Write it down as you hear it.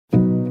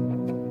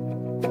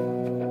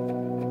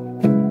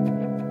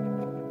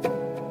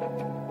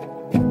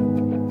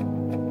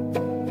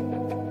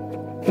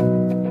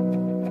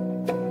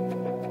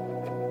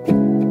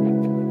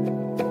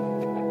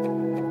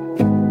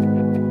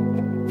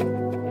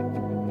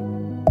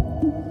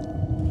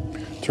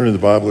Turn in the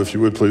Bible, if you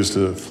would please,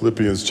 to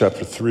Philippians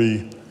chapter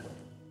 3.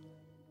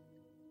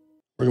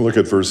 We're going to look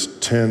at verse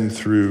 10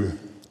 through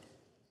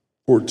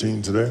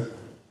 14 today.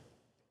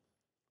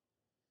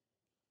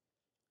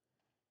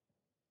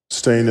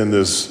 Staying in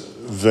this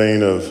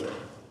vein of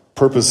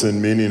purpose and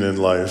meaning in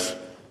life,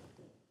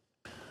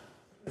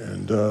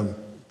 and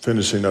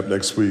finishing up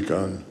next week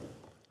on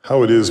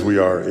how it is we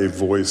are a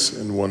voice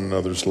in one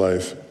another's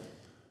life.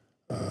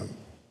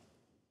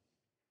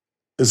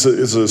 It's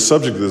a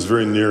subject that's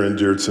very near and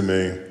dear to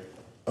me.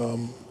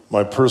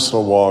 My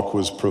personal walk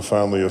was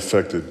profoundly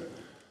affected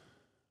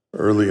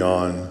early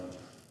on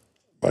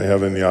by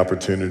having the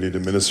opportunity to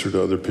minister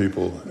to other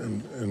people,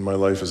 and my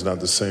life is not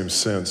the same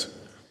since.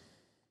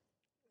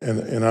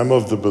 And I'm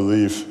of the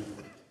belief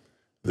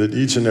that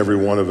each and every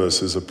one of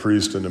us is a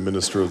priest and a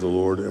minister of the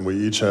Lord, and we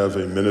each have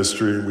a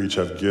ministry, we each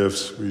have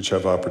gifts, we each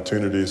have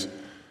opportunities,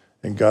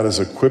 and God has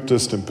equipped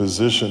us and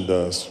positioned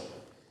us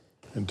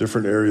in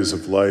different areas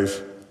of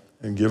life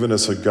and given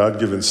us a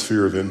God-given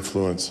sphere of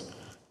influence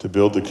to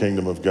build the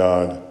kingdom of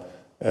God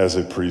as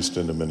a priest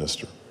and a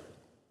minister.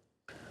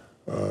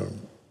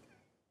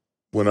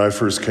 When I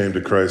first came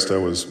to Christ,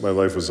 my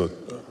life was a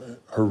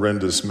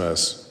horrendous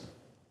mess.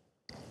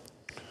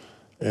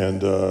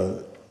 And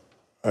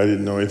I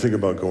didn't know anything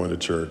about going to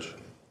church.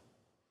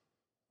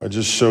 I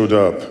just showed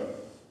up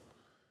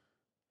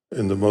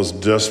in the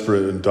most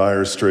desperate and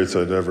dire straits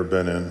I'd ever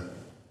been in.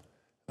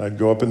 I'd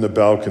go up in the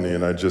balcony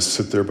and I'd just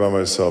sit there by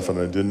myself, and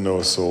I didn't know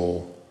a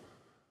soul.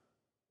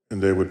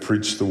 And they would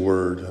preach the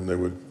word and they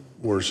would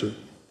worship.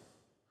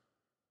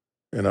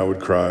 And I would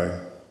cry.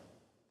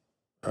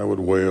 I would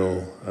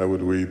wail. I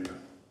would weep.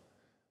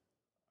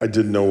 I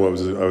didn't know what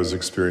I was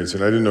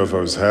experiencing. I didn't know if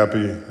I was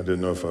happy. I didn't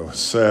know if I was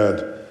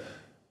sad.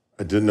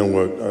 I didn't know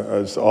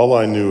what. All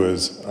I knew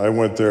is I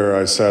went there,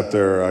 I sat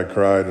there, I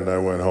cried, and I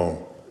went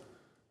home.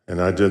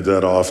 And I did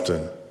that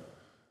often.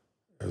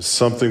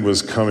 Something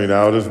was coming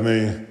out of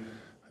me.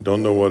 I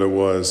don't know what it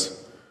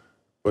was,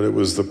 but it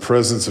was the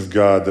presence of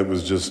God that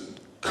was just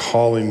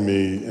calling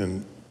me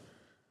and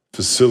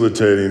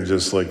facilitating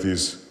just like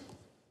these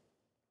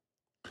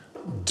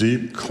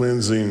deep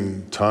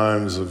cleansing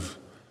times of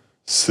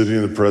sitting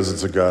in the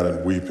presence of God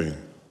and weeping.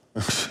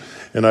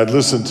 And I'd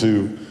listen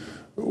to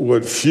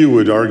what few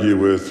would argue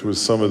with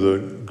some of the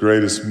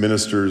greatest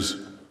ministers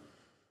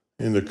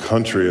in the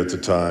country at the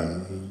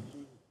time,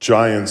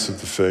 giants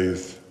of the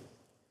faith.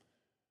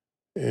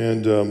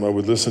 And I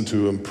would listen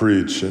to him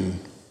preach, and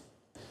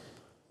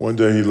one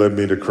day he led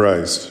me to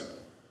Christ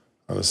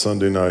on a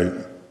Sunday night.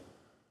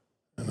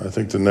 And I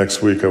think the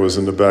next week I was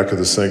in the back of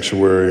the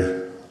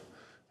sanctuary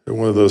at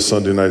one of those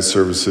Sunday night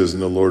services,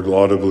 and the Lord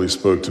audibly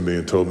spoke to me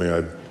and told me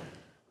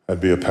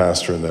I'd be a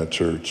pastor in that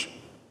church.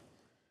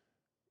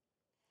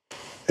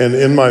 And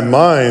in my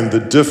mind, the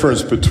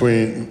difference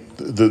between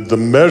the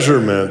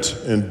measurement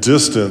and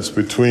distance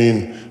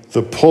between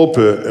the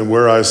pulpit and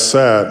where I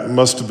sat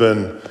must have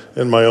been,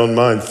 in my own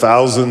mind,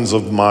 thousands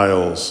of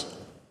miles.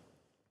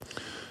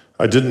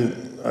 I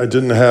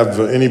didn't have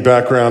any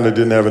background. I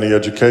didn't have any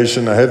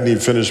education. I hadn't even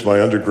finished my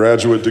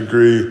undergraduate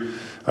degree.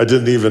 I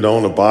didn't even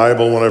own a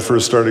Bible when I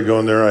first started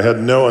going there. I had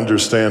no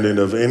understanding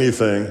of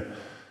anything.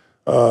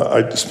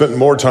 I spent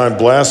more time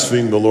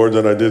blaspheming the Lord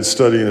than I did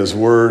studying His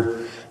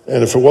Word.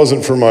 And if it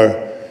wasn't for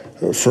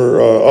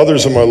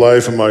others in my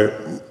life and my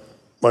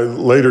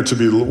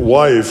later-to-be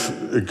wife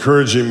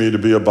encouraging me to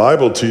be a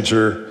Bible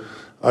teacher,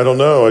 I don't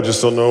know. I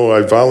just don't know.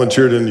 I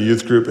volunteered in the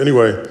youth group.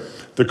 Anyway,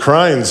 the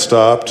crying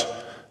stopped,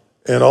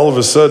 and all of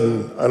a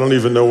sudden, I don't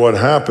even know what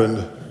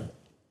happened.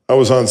 I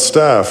was on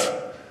staff,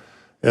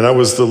 and I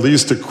was the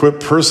least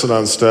equipped person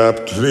on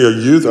staff to be a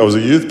youth. I was a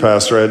youth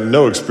pastor. I had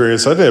no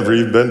experience. I'd never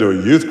even been to a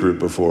youth group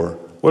before.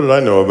 What did I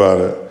know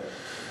about it?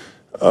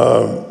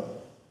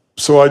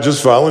 So I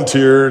just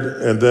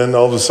volunteered, and then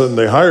all of a sudden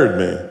they hired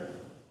me.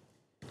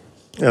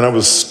 And I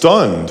was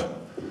stunned.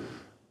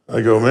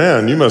 I go,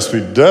 man, you must be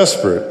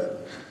desperate.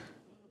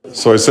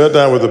 So I sat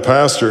down with the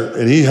pastor,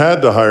 and he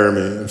had to hire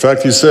me. In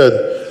fact, he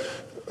said,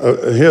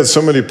 he had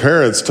so many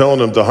parents telling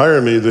him to hire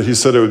me that he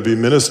said it would be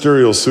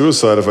ministerial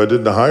suicide if I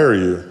didn't hire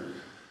you.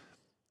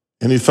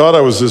 And he thought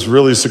I was this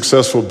really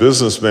successful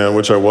businessman,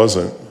 which I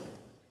wasn't.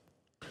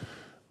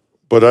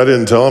 But I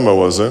didn't tell him I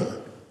wasn't.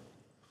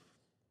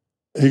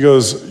 He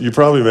goes, you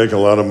probably make a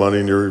lot of money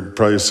and you're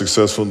probably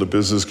successful in the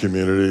business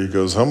community. He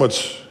goes, how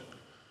much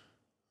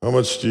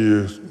do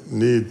you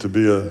need to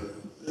be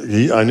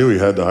I knew he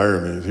had to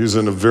hire me. He was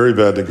in a very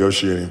bad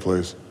negotiating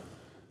place.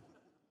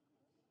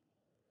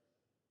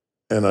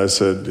 And I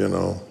said,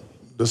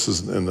 this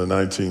is in the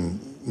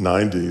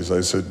 1990s.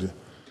 I said,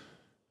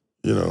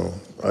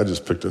 I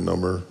just picked a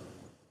number.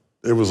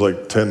 It was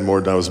like 10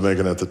 more than I was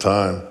making at the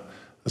time.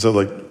 I said,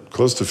 like,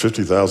 close to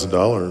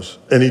 $50,000.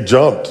 And he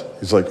jumped.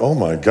 He's like, oh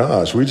my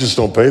gosh, we just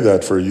don't pay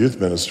that for a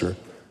youth minister.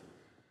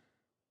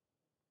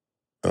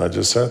 And I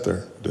just sat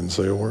there, didn't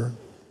say a word.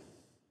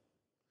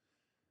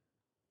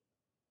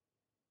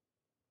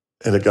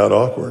 And it got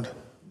awkward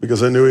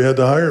because I knew he had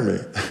to hire me.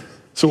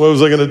 So what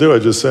was I going to do? I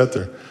just sat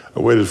there. I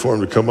waited for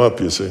him to come up,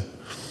 you see.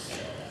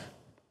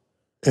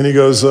 And he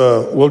goes,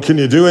 well, can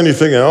you do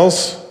anything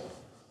else?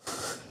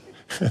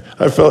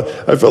 I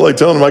felt like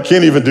telling him I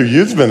can't even do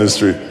youth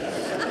ministry.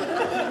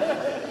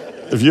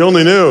 If you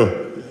only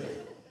knew.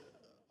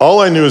 All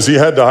I knew is he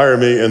had to hire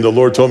me, and the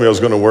Lord told me I was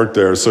going to work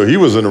there. So he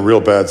was in a real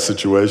bad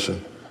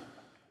situation.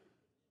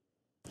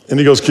 And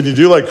he goes, can you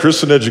do like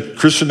Christian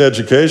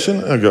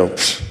education? I go,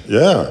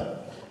 yeah.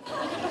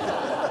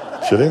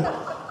 Kidding?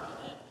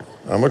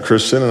 I'm a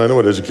Christian and I know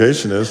what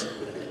education is.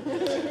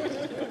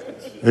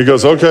 He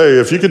goes, okay,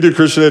 if you can do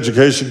Christian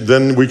education,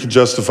 then we can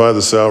justify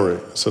the salary.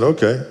 I said,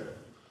 okay.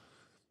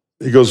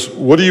 He goes,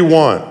 what do you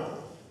want?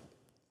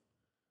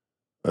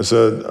 I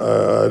said,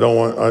 I don't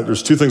want,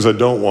 there's two things I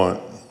don't want.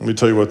 Let me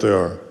tell you what they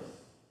are.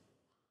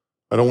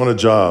 I don't want a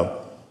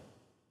job.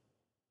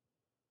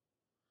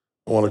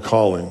 I want a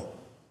calling.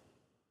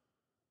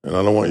 And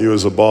I don't want you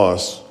as a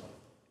boss.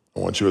 I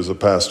want you as a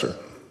pastor.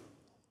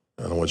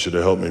 And I want you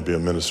to help me be a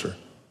minister.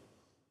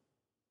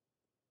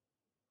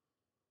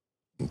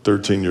 And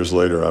 13 years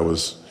later, I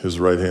was his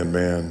right-hand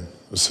man,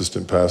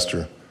 assistant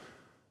pastor.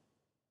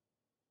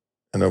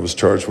 And I was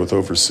charged with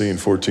overseeing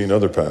 14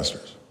 other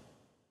pastors.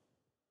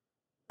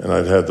 And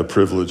I'd had the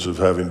privilege of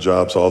having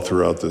jobs all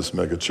throughout this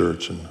mega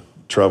church and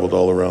traveled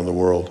all around the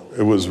world.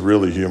 It was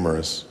really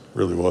humorous,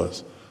 really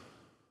was.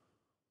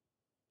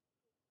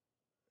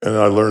 And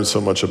I learned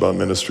so much about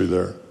ministry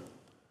there.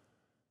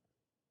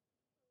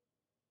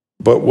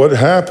 But what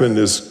happened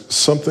is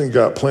something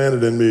got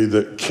planted in me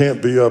that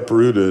can't be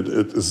uprooted.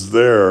 It is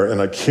there, and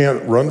I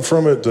can't run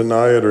from it,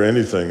 deny it, or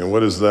anything. And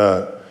what is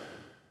that?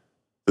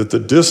 That the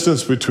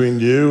distance between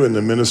you and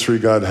the ministry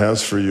God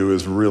has for you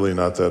is really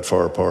not that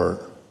far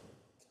apart.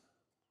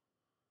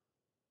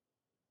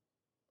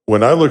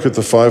 When I look at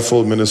the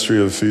fivefold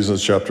ministry of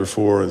Ephesians chapter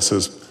 4, it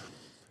says,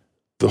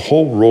 the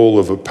whole role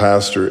of a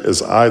pastor,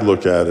 as I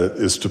look at it,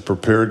 is to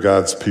prepare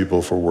God's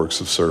people for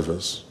works of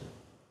service.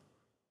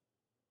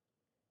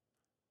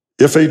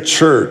 If a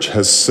church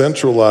has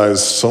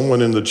centralized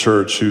someone in the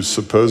church who's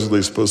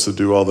supposedly supposed to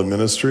do all the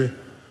ministry,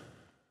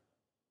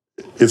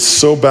 it's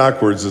so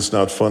backwards, it's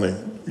not funny.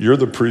 You're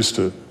the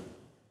priesthood.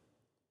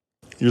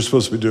 You're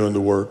supposed to be doing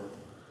the work,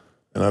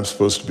 and I'm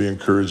supposed to be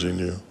encouraging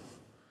you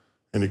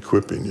and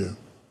equipping you.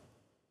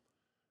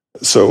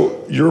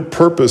 So your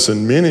purpose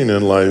and meaning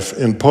in life,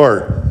 in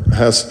part,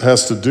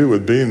 has to do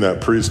with being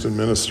that priest and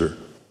minister.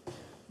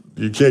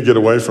 You can't get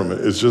away from it.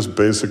 It's just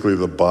basically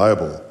the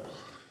Bible.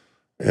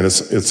 And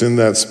it's in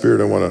that spirit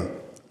I want to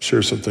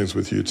share some things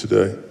with you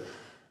today.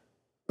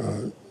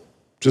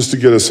 Just to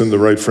get us in the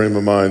right frame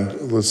of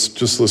mind, let's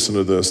just listen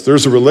to this.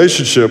 There's a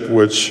relationship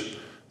which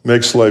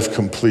makes life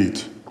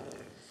complete.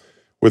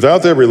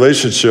 Without that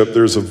relationship,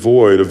 there's a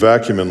void, a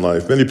vacuum in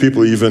life. Many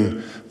people,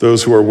 even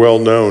those who are well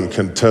known,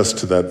 can attest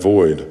to that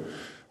void.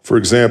 For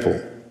example,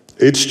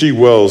 H.G.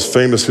 Wells,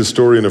 famous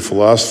historian and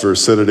philosopher,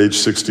 said at age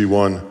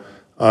 61,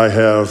 I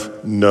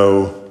have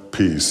no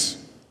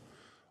peace.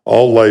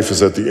 All life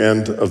is at the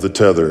end of the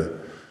tether.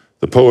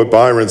 The poet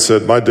Byron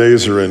said, my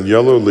days are in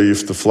yellow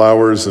leaf, the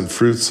flowers and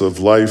fruits of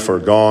life are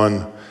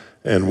gone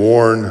and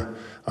worn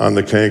on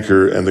the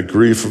canker, and the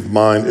grief of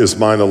mine is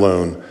mine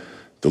alone.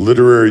 The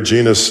literary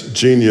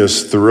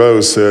genius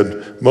Thoreau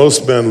said,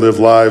 most men live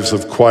lives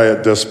of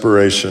quiet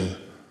desperation.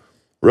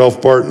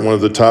 Ralph Barton, one of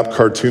the top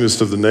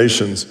cartoonists of the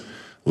nations,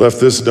 left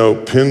this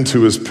note pinned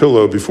to his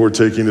pillow before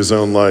taking his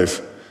own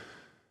life.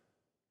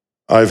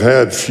 I've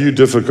had few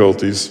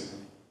difficulties,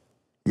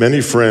 many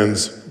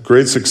friends,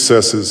 great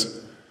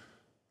successes.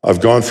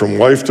 I've gone from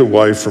wife to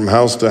wife, from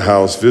house to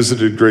house,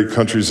 visited great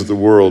countries of the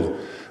world,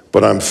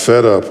 but I'm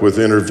fed up with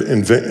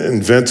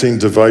inventing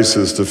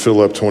devices to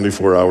fill up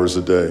 24 hours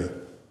a day.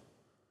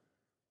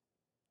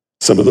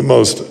 Some of the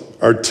most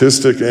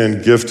artistic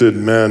and gifted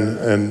men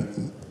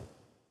and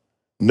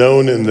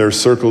known in their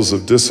circles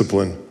of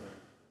discipline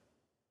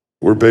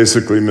were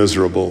basically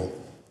miserable.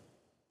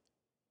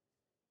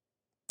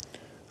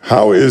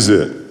 How is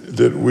it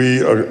that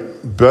we are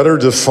better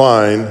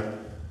define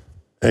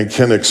and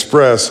can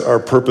express our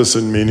purpose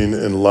and meaning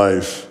in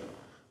life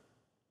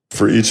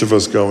for each of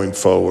us going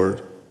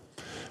forward?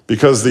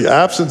 Because the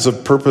absence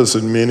of purpose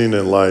and meaning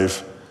in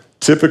life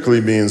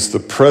typically means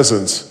the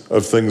presence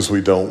of things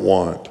we don't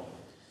want.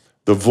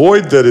 The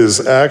void that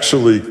is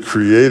actually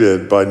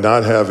created by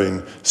not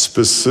having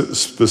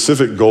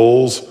specific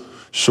goals,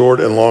 short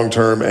and long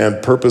term,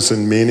 and purpose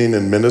and meaning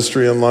and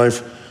ministry in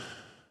life,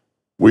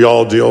 we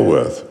all deal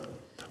with.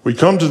 We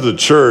come to the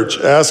church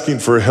asking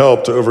for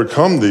help to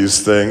overcome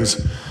these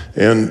things,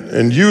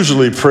 and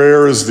usually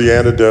prayer is the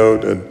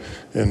antidote,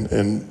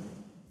 and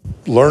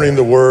learning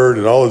the word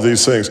and all of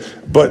these things.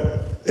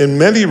 But in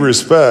many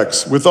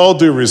respects, with all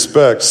due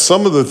respect,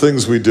 some of the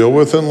things we deal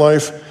with in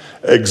life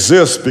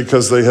exist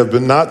because they have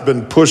not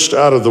been pushed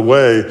out of the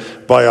way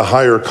by a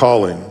higher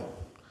calling.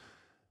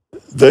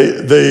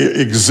 They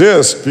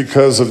exist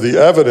because of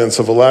the evidence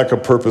of a lack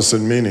of purpose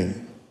and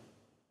meaning.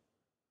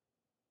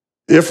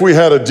 If we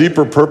had a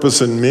deeper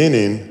purpose and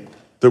meaning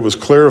that was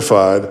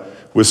clarified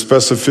with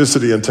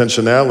specificity and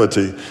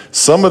intentionality,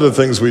 some of the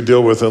things we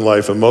deal with in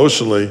life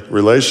emotionally,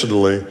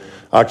 relationally,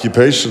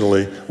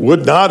 occupationally,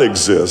 would not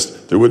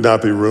exist. There would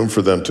not be room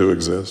for them to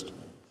exist.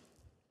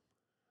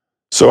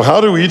 So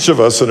how do each of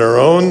us in our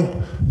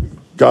own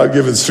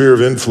God-given sphere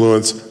of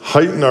influence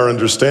heighten our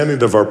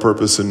understanding of our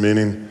purpose and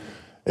meaning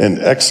and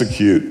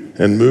execute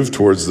and move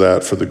towards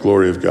that for the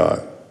glory of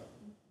God?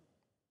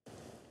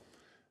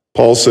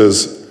 Paul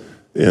says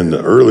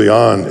early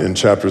on in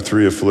chapter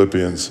 3 of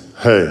Philippians,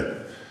 hey,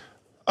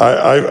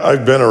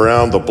 I've been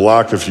around the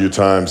block a few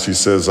times. He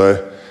says,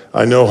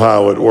 I know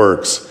how it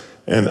works,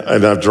 and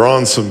I've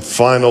drawn some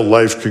final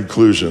life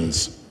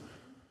conclusions.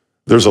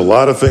 There's a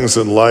lot of things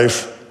in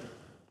life,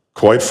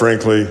 quite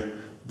frankly,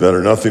 that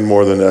are nothing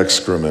more than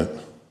excrement.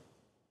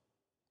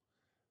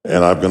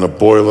 And I'm going to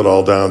boil it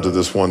all down to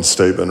this one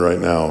statement right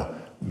now.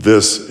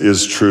 This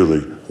is truly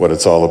what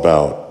it's all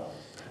about.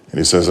 And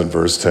he says in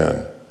verse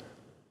 10,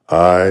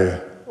 I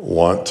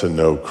want to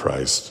know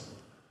Christ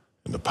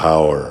and the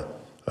power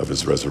of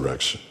his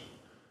resurrection,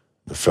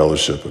 the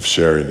fellowship of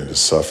sharing in his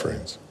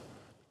sufferings,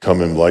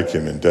 come him like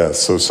him in death,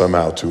 so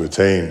somehow to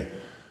attain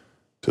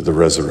to the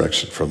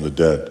resurrection from the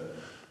dead.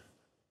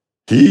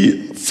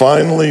 He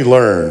finally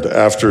learned,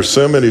 after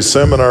so many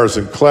seminars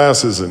and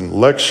classes and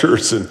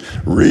lectures and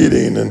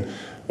reading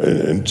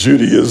and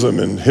Judaism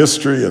and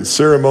history and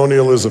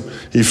ceremonialism,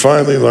 he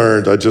finally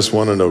learned, I just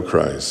want to know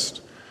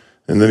Christ.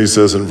 And then he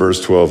says in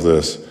verse 12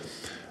 this,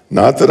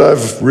 not that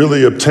I've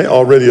really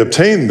already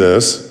obtained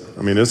this,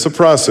 I mean, it's a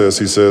process,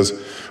 he says,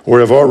 or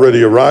have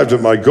already arrived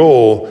at my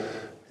goal,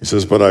 he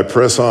says, but I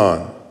press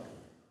on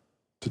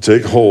to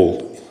take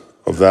hold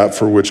of that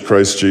for which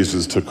Christ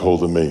Jesus took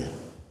hold of me.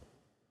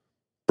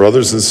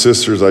 Brothers and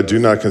sisters, I do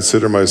not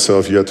consider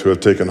myself yet to have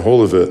taken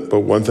hold of it,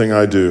 but one thing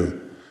I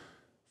do,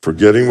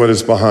 forgetting what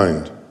is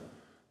behind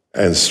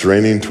and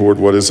straining toward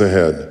what is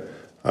ahead,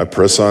 I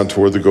press on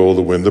toward the goal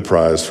to win the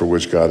prize for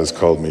which God has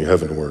called me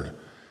heavenward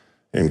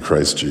in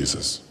Christ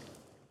Jesus.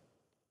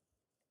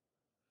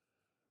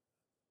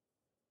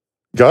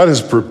 God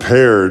has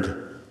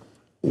prepared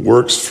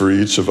works for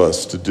each of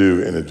us to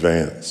do in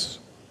advance.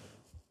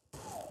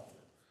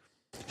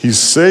 He's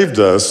saved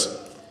us,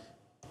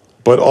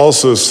 but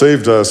also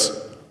saved us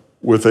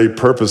with a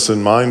purpose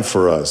in mind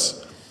for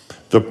us.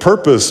 The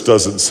purpose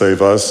doesn't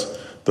save us.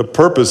 The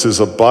purpose is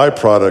a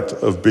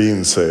byproduct of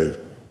being saved.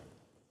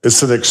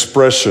 It's an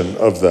expression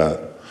of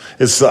that.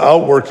 It's the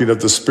outworking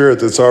of the Spirit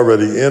that's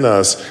already in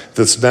us,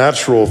 that's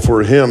natural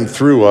for him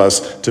through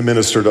us to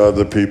minister to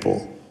other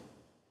people.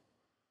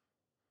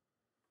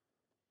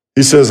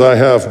 He says, I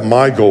have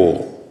my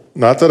goal.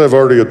 Not that I've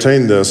already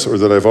obtained this or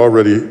that I've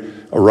already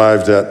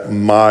arrived at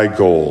my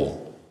goal.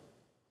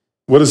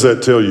 What does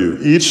that tell you?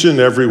 Each and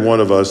every one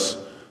of us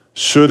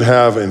should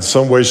have, in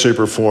some way, shape,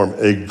 or form,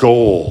 a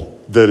goal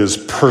that is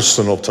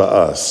personal to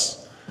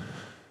us.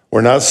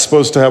 We're not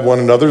supposed to have one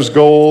another's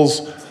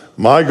goals.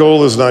 My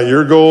goal is not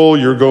your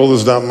goal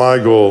is not my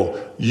goal.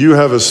 You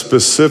have a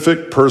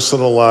specific,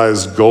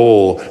 personalized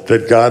goal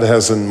that God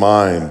has in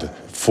mind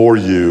for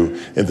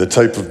you in the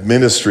type of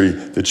ministry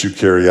that you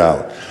carry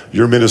out.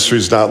 Your ministry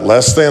is not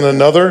less than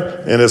another,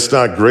 and it's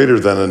not greater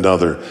than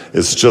another.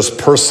 It's just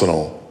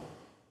personal.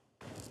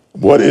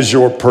 What is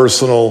your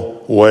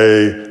personal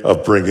way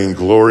of bringing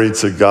glory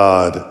to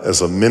God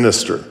as a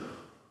minister?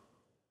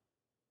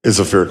 Is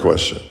a fair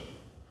question.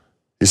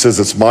 He says,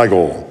 it's my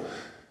goal.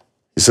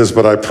 He says,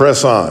 but I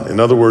press on. In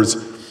other words,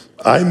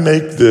 I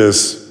make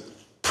this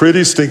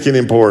pretty stinking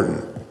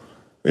important.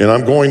 And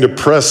I'm going to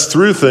press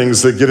through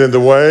things that get in the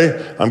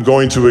way. I'm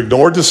going to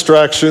ignore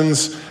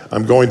distractions.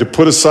 I'm going to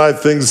put aside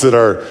things that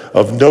are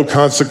of no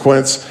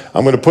consequence.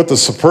 I'm going to put the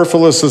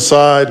superfluous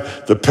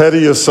aside, the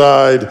petty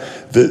aside,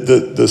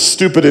 the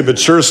stupid,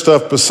 immature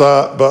stuff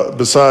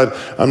beside.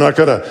 I'm going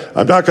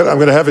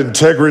to have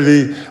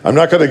integrity. I'm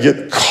not going to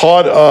get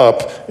caught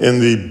up in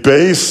the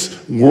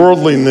base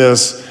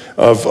worldliness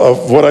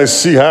of what I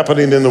see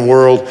happening in the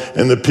world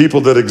and the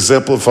people that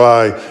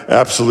exemplify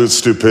absolute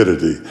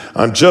stupidity.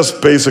 I'm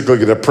just basically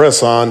going to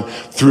press on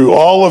through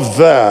all of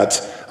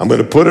that. I'm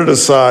going to put it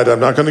aside. I'm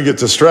not going to get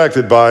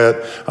distracted by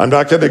it. I'm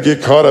not going to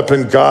get caught up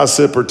in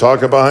gossip or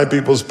talking behind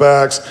people's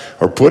backs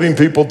or putting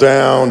people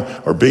down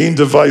or being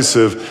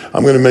divisive.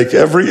 I'm going to make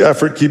every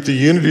effort, keep the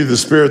unity of the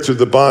Spirit through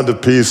the bond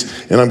of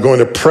peace, and I'm going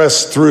to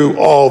press through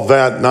all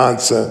that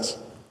nonsense.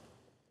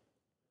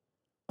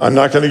 I'm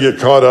not going to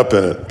get caught up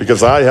in it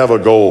because I have a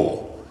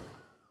goal,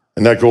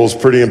 and that goal is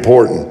pretty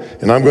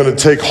important, and I'm going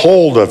to take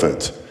hold of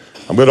it.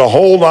 I'm going to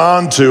hold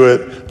on to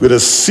it. I'm going to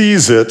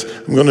seize it.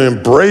 I'm going to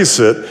embrace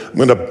it. I'm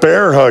going to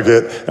bear hug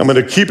it. I'm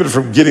going to keep it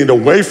from getting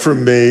away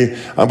from me.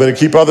 I'm going to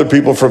keep other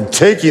people from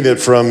taking it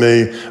from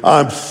me.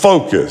 I'm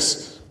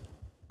focused.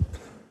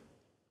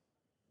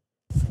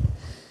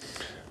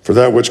 For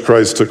that which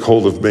Christ took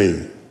hold of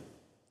me.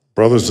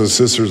 Brothers and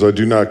sisters, I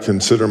do not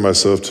consider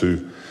myself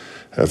to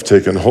have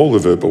taken hold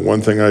of it, but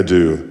one thing I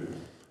do,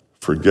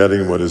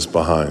 forgetting what is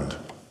behind.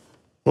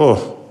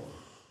 Oh,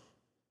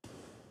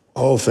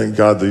 thank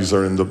God these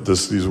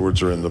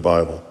words are in the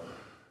Bible.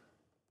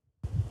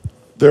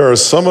 There are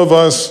some of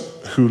us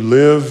who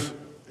live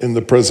in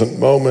the present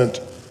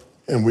moment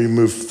and we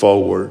move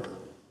forward.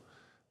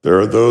 There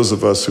are those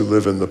of us who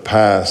live in the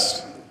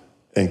past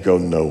and go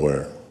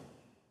nowhere.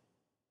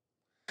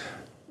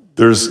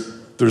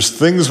 There's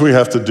things we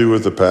have to do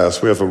with the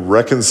past. We have to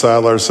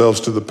reconcile ourselves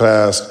to the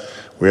past.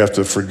 We have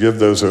to forgive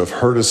those who have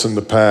hurt us in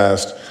the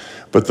past.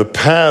 But the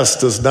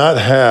past does not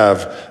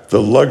have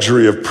the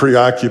luxury of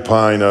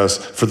preoccupying us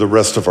for the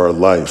rest of our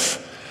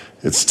life.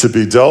 It's to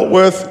be dealt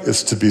with.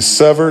 It's to be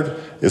severed.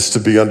 It's to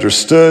be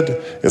understood.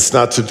 It's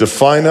not to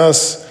define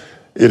us.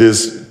 It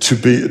is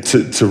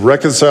to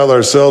reconcile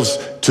ourselves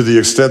to the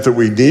extent that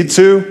we need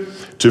to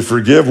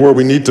forgive where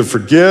we need to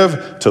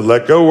forgive, to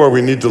let go where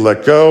we need to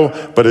let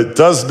go, but it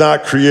does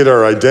not create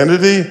our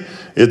identity.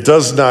 It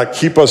does not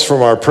keep us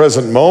from our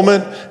present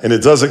moment, and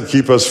it doesn't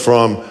keep us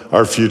from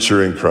our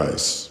future in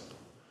Christ.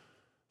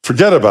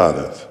 Forget about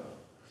it.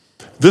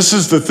 This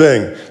is the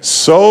thing.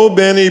 So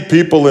many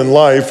people in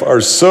life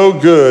are so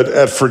good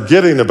at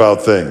forgetting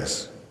about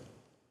things.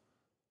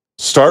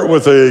 Start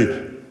with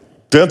a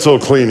dental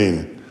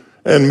cleaning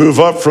and move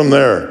up from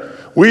there.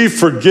 We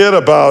forget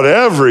about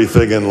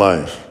everything in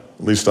life.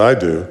 At least I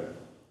do.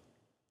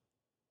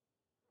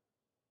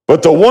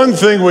 But the one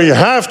thing we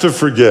have to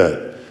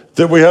forget,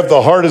 that we have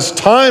the hardest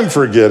time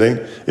forgetting,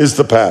 is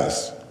the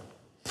past.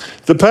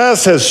 The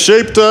past has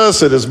shaped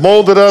us, it has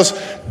molded us.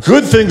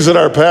 Good things in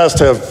our past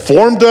have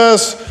formed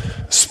us,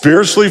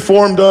 spiritually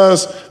formed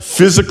us,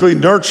 physically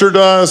nurtured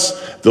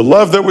us. The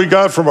love that we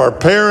got from our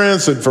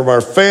parents and from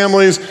our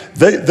families,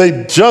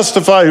 they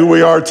justify who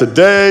we are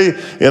today.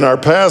 In our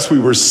past, we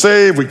were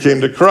saved, we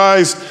came to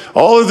Christ.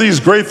 All of these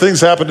great things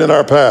happened in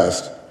our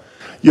past.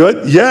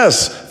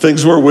 Yes,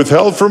 things were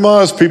withheld from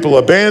us, people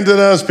abandoned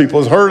us,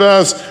 people hurt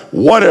us,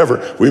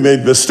 whatever. We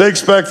made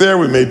mistakes back there,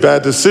 we made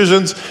bad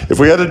decisions. If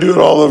we had to do it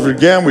all over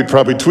again, we'd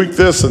probably tweak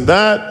this and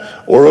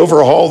that or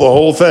overhaul the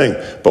whole thing.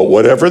 But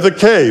whatever the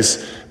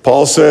case,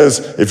 Paul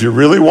says, if you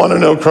really want to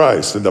know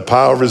Christ and the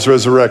power of his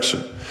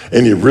resurrection,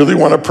 and you really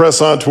want to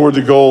press on toward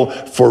the goal,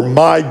 for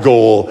my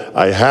goal,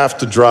 I have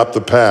to drop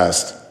the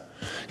past.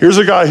 Here's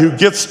a guy who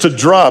gets to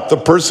drop the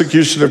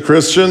persecution of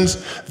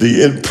Christians,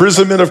 the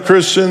imprisonment of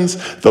Christians,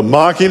 the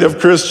mocking of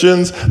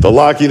Christians, the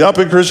locking up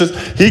of Christians.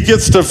 He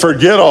gets to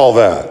forget all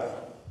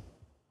that.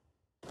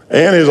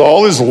 And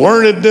all his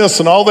learnedness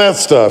and all that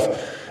stuff.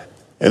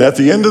 And at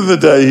the end of the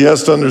day, he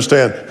has to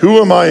understand, who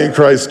am I in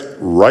Christ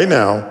right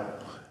now?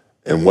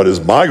 And what is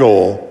my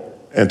goal?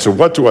 And to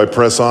what do I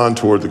press on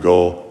toward the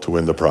goal to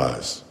win the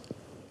prize?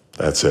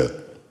 That's it.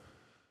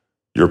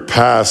 Your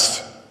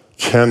past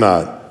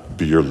cannot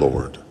be your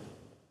Lord.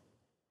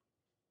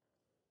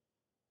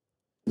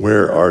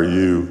 Where are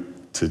you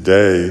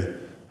today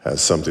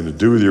has something to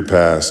do with your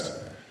past,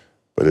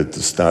 but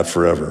it's not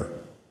forever.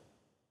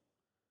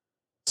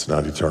 It's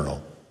not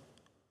eternal.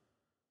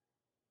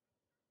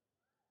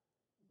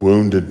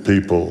 Wounded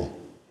people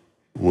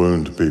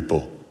wound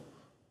people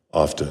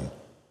often.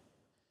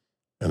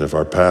 And if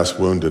our past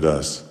wounded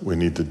us, we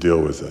need to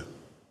deal with it.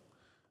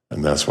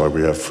 And that's why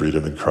we have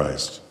freedom in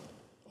Christ.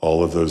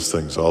 All of those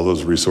things, all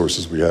those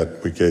resources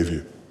we gave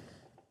you.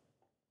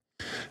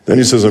 Then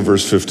he says in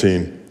verse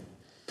 15,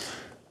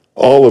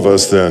 all of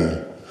us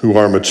then who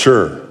are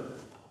mature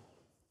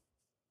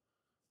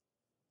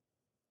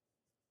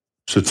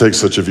should take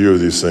such a view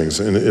of these things.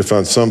 And if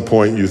on some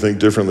point you think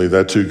differently,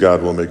 that too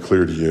God will make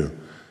clear to you.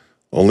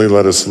 Only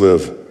let us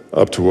live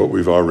up to what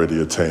we've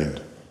already attained.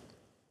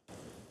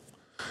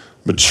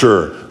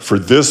 Mature for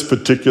this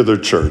particular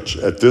church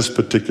at this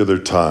particular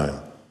time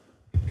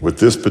with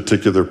this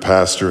particular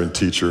pastor and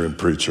teacher and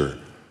preacher.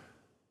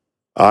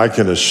 I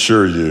can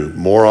assure you,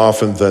 more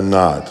often than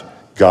not,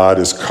 God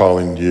is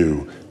calling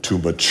you to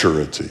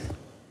maturity.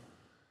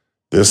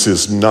 This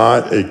is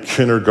not a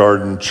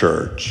kindergarten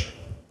church.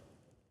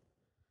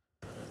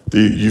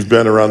 You've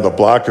been around the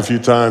block a few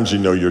times, you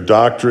know your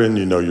doctrine,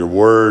 you know your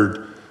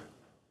word.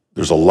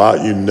 There's a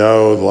lot you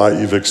know, a lot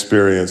you've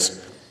experienced.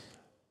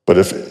 But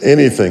if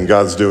anything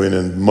God's doing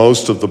in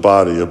most of the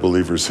body of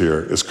believers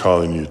here is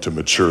calling you to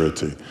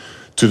maturity,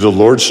 to the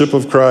lordship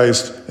of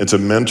Christ, and to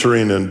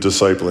mentoring and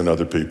discipling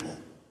other people.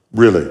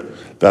 Really,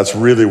 that's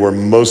really where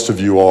most of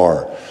you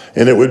are.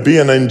 And it would be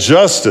an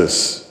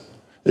injustice.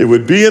 It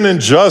would be an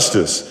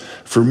injustice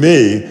for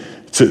me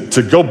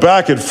to go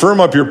back and firm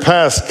up your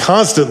past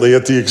constantly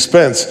at the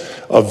expense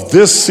of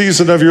this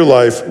season of your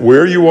life,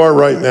 where you are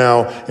right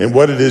now, and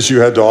what it is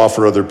you had to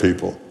offer other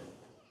people.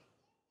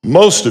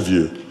 Most of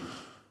you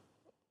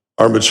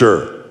are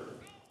mature.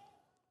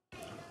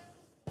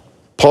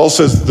 Paul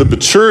says the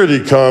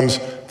maturity comes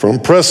from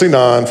pressing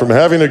on, from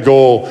having a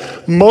goal.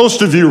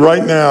 Most of you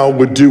right now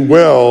would do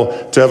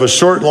well to have a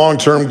short,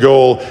 long-term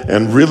goal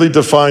and really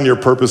define your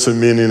purpose and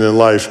meaning in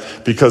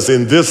life, because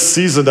in this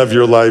season of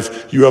your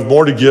life, you have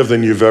more to give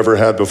than you've ever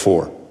had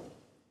before.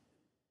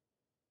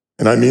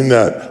 And I mean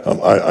that.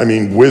 I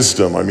mean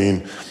wisdom. I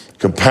mean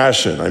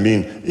compassion. I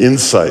mean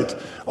insight.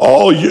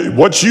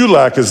 What you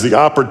lack is the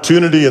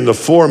opportunity and the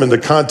form and the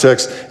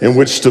context in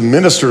which to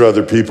minister to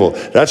other people.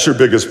 That's your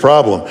biggest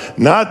problem.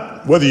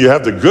 Not whether you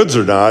have the goods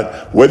or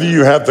not, whether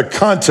you have the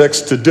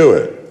context to do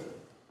it.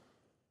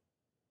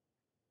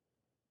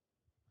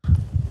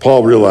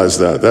 Paul realized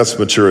that. That's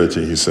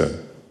maturity, he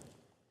said.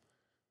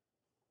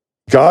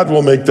 God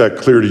will make that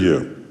clear to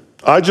you.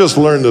 I just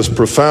learned this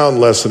profound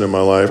lesson in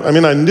my life. I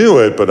mean, I knew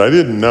it, but I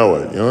didn't know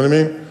it. You know what I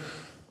mean?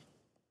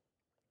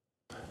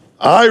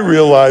 I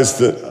realized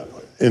that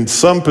in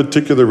some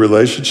particular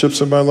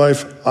relationships in my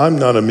life, I'm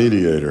not a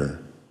mediator.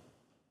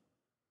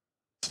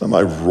 It's not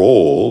my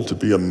role to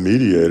be a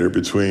mediator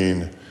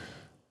between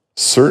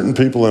certain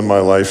people in my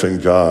life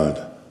and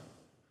God.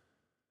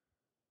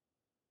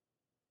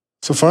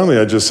 So finally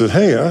I just said,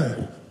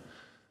 hey,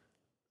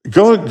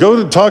 go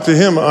to talk to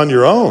him on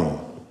your own.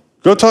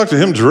 Go talk to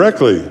him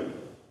directly.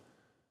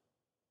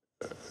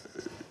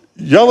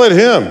 Yell at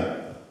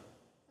him.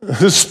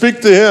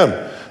 Speak to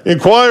him.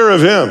 Inquire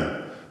of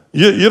him.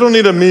 You don't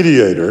need a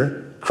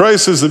mediator.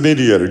 Christ is the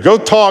mediator. Go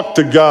talk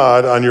to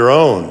God on your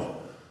own.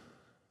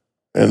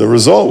 And the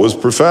result was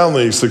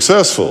profoundly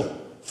successful,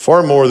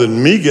 far more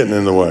than me getting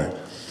in the way.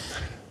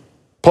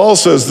 Paul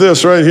says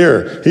this right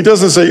here. He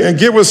doesn't say, and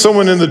get with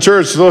someone in the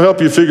church, they'll help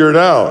you figure it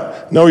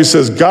out. No, he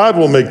says, God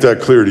will make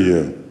that clear to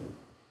you.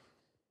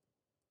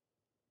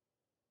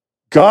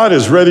 God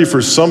is ready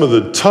for some of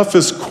the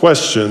toughest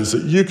questions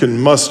that you can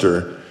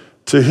muster.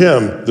 To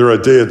him, they're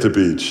a day at the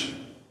beach.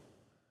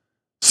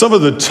 Some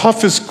of the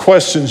toughest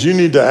questions you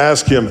need to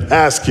ask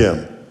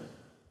him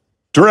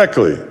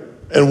directly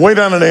and wait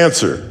on an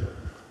answer.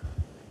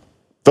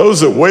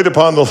 Those that wait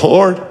upon the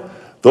Lord,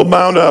 they'll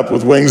mount up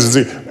with wings as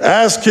eagles.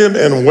 Ask him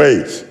and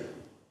wait.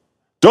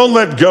 Don't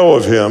let go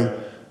of him.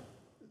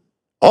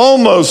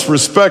 Almost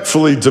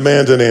respectfully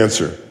demand an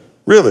answer.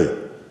 Really.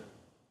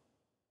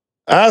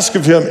 Ask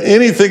of him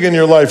anything in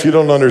your life you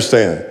don't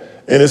understand.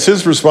 And it's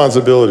his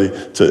responsibility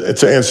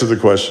to answer the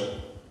question.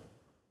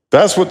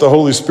 That's what the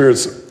Holy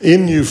Spirit's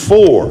in you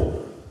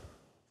for,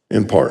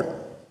 in part.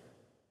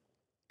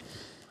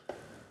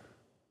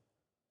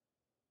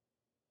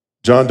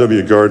 John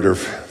W. Gardner,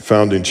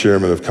 founding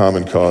chairman of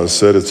Common Cause,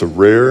 said it's a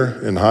rare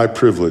and high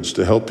privilege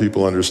to help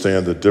people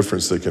understand the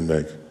difference they can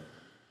make,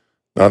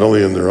 not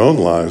only in their own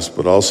lives,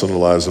 but also in the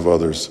lives of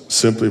others,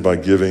 simply by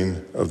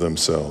giving of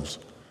themselves.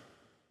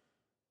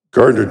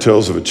 Gardner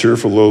tells of a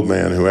cheerful old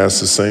man who asked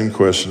the same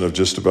question of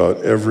just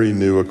about every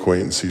new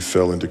acquaintance he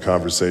fell into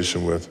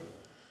conversation with.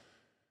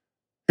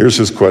 Here's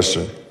his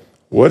question.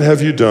 What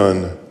have you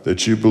done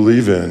that you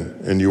believe in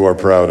and you are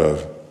proud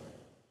of?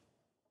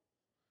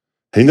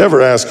 He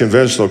never asked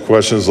conventional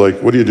questions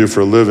like, what do you do for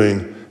a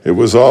living? It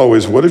was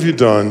always, what have you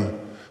done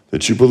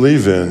that you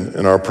believe in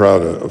and are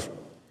proud of?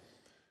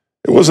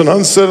 It was an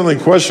unsettling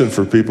question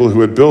for people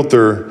who had built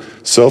their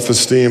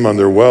self-esteem on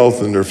their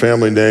wealth and their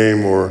family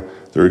name or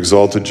their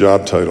exalted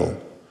job title.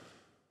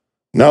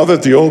 Now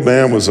that the old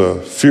man was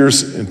a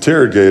fierce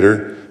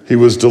interrogator, he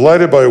was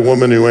delighted by a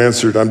woman who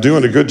answered, I'm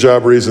doing a good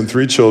job raising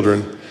 3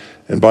 children,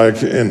 and by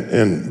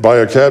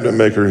a cabinet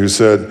maker who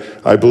said,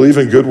 I believe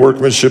in good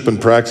workmanship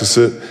and practice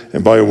it,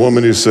 and by a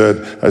woman who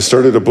said, I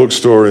started a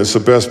bookstore and it's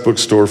the best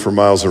bookstore for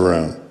miles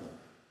around.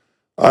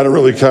 I don't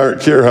really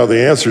care how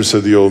they answer,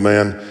 said the old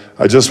man.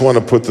 I just want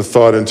to put the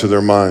thought into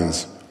their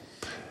minds.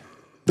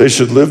 They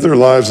should live their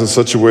lives in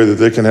such a way that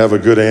they can have a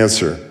good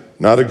answer.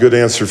 Not a good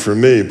answer for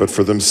me, but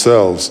for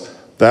themselves.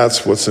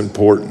 That's what's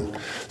important.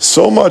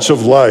 So much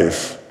of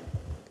life,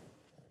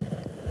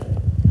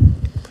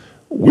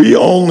 we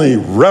only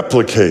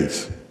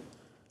replicate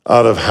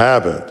out of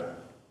habit.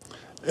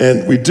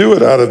 And we do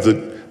it out of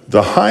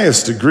the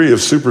highest degree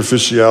of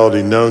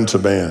superficiality known to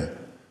man.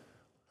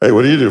 Hey,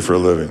 what do you do for a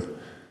living?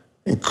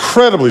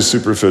 Incredibly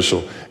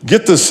superficial.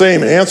 Get the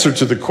same answer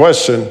to the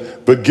question,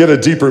 but get a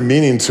deeper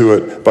meaning to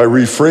it by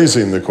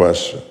rephrasing the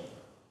question.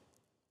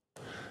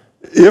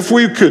 If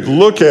we could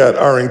look at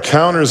our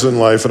encounters in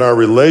life and our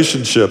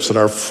relationships and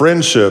our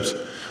friendships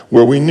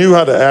where we knew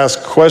how to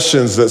ask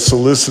questions that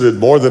solicited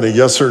more than a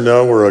yes or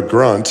no or a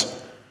grunt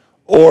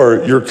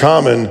or your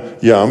common,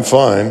 yeah, I'm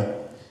fine,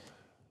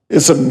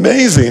 it's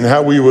amazing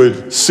how we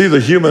would see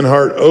the human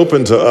heart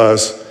open to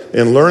us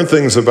and learn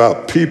things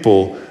about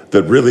people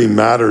that really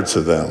matter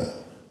to them.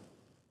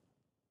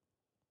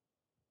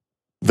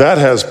 That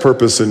has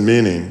purpose and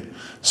meaning.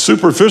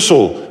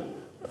 Superficial,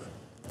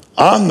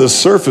 on the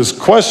surface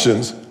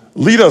questions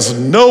lead us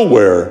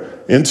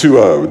nowhere into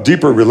a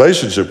deeper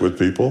relationship with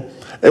people.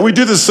 And we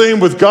do the same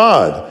with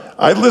God.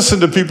 I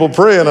listen to people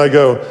pray and I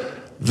go,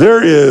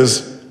 there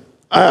is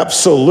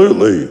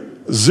absolutely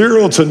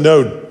 0 to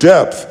no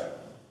depth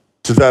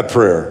to that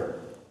prayer.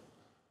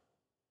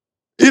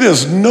 It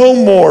is no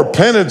more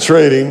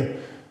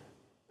penetrating,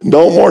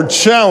 no more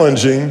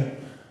challenging,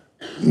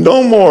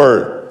 no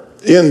more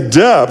in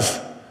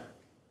depth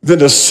than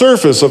the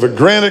surface of a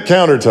granite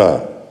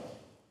countertop.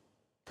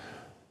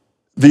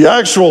 The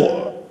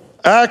actual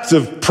act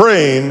of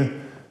praying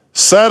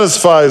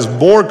satisfies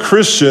more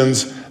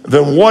Christians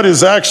than what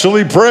is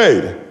actually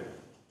prayed.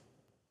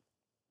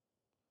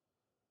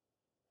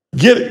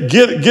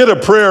 Get a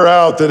prayer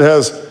out that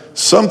has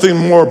something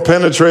more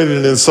penetrating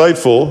and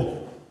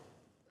insightful,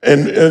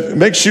 And it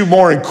makes you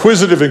more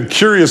inquisitive and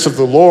curious of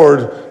the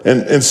Lord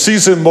and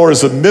sees him more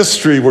as a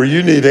mystery where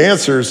you need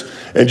answers,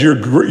 and your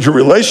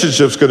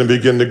relationship's going to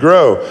begin to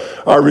grow.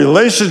 Our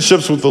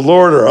relationships with the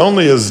Lord are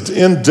only as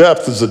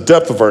in-depth as the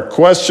depth of our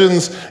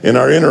questions and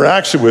our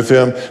interaction with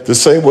him, the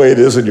same way it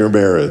is in your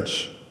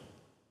marriage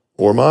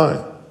or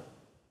mine.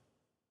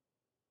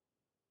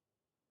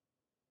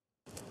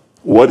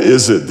 What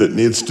is it that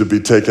needs to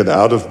be taken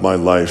out of my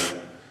life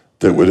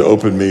that would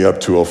open me up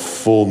to a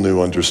full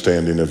new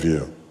understanding of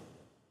you?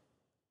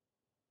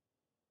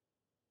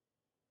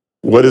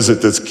 What is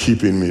it that's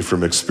keeping me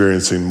from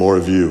experiencing more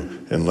of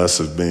you and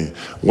less of me?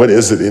 What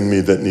is it in me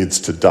that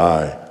needs to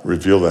die?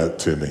 Reveal that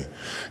to me.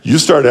 You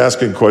start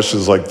asking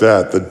questions like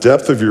that, the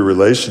depth of your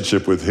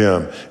relationship with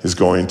him is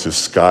going to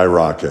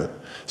skyrocket.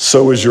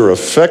 So is your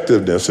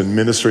effectiveness in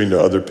ministering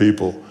to other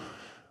people.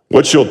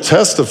 What you'll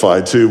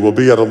testify to will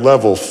be at a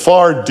level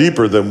far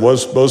deeper than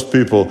most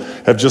people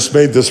have just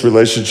made this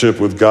relationship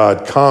with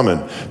God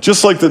common.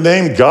 Just like the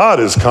name God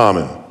is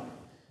common.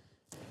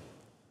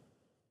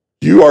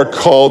 You are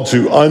called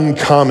to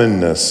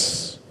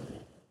uncommonness.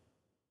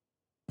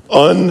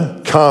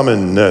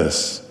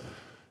 Uncommonness.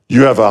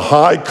 You have a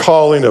high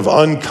calling of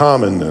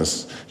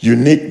uncommonness,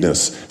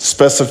 uniqueness,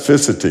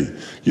 specificity.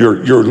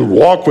 Your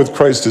walk with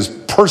Christ is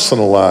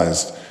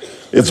personalized.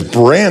 It's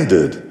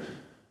branded.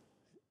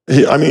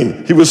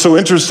 He was so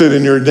interested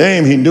in your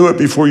name, he knew it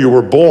before you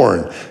were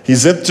born.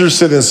 He's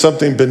interested in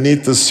something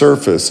beneath the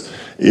surface.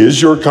 Is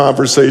your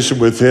conversation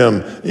with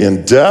him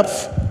in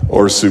depth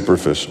or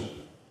superficial?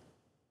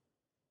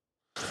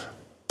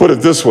 Put it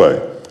this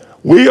way,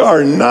 we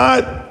are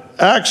not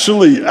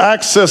actually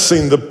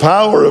accessing the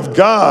power of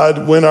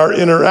God when our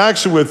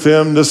interaction with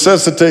him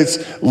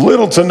necessitates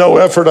little to no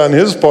effort on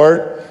his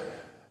part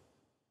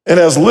and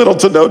has little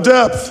to no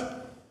depth.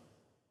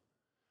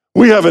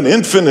 We have an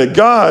infinite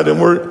God, and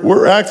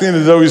we're acting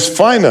as though he's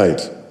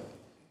finite.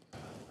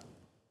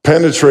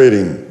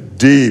 Penetrating,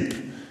 deep,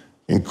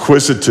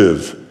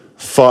 inquisitive,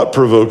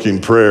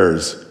 thought-provoking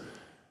prayers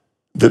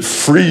that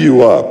free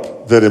you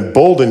up, that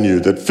embolden you,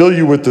 that fill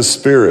you with the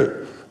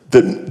Spirit,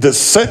 that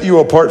set you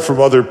apart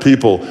from other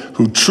people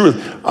who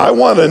truly, I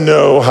want to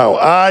know how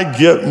I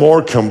get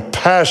more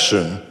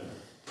compassion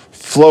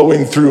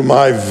flowing through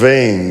my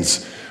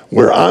veins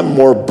where I'm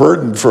more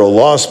burdened for a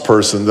lost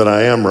person than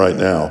I am right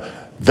now.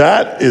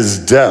 That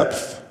is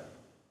depth.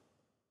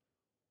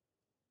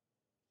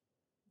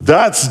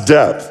 That's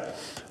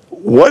depth.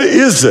 What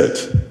is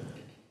it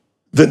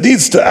that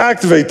needs to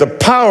activate the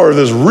power of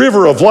this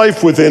river of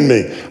life within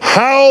me?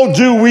 How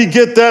do we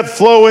get that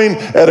flowing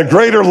at a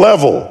greater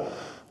level,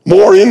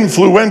 more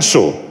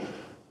influential,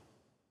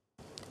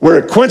 where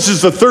it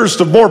quenches the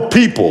thirst of more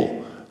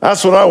people?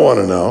 That's what I want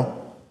to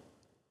know.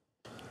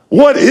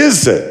 What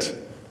is it?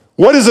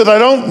 What is it I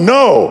don't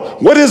know?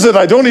 What is it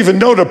I don't even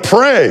know to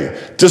pray?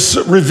 Just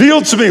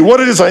reveal to me what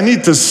it is I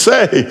need to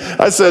say.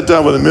 I sat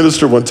down with a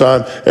minister one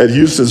time at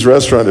Houston's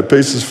restaurant at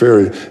Paces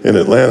Ferry in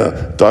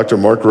Atlanta, Dr.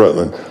 Mark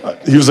Rutland.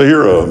 He was a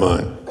hero of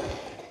mine.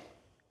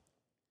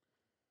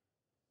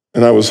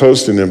 And I was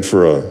hosting him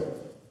for a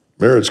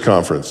marriage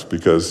conference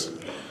because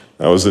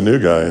I was the new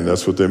guy, and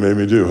that's what they made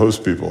me do,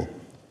 host people.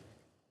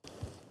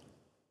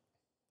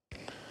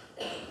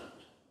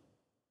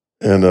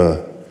 And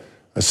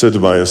I said to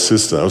my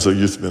assistant, I was a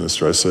youth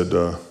minister, I said,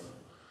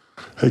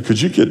 hey,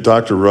 could you get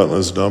Dr.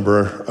 Rutland's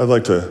number? I'd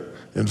like to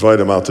invite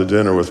him out to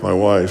dinner with my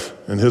wife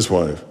and his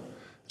wife.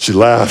 She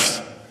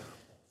laughed.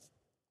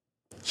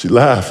 She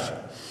laughed.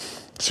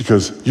 She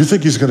goes, you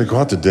think he's going to go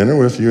out to dinner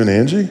with you and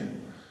Angie?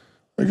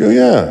 I go,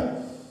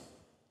 yeah.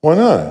 Why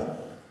not?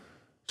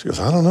 She goes,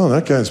 I don't know.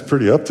 That guy's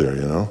pretty up there,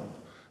 you know.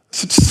 I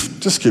said,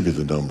 just give me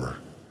the number.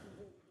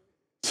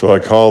 So I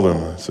called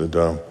him. I said,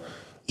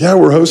 yeah,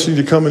 we're hosting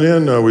you coming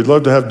in. We'd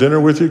love to have dinner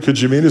with you.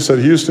 Could you meet us at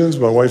Houston's?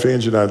 My wife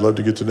Angie and I'd love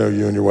to get to know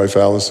you and your wife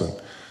Allison.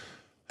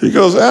 He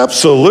goes,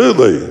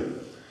 absolutely.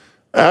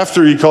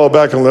 After he called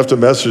back and left a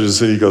message,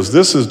 he goes,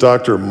 this is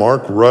Dr.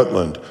 Mark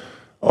Rutland,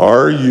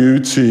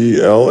 Rutland,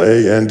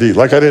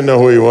 like I didn't know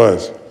who he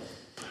was.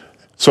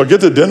 So I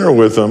get to dinner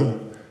with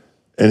him,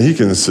 and he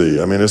can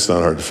see. I mean, it's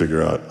not hard to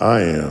figure out.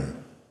 I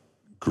am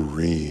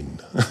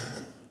green.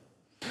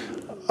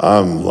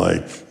 I'm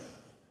like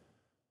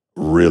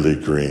really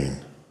green.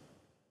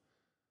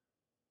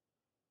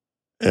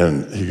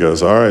 And he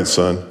goes, all right,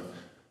 son,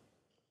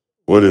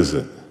 what is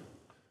it?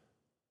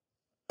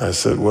 I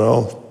said,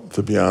 well,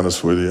 to be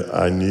honest with you,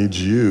 I need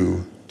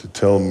you to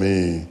tell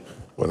me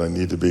what I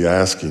need to be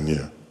asking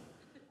you.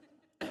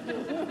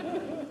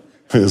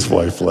 His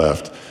wife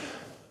laughed.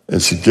 And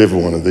she gave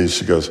him one of these.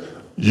 She goes,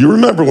 you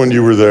remember when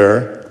you were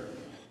there?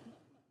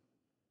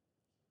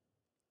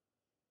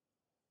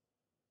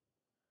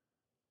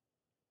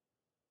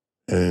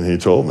 And he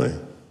told me.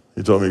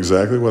 He told me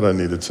exactly what I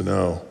needed to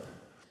know.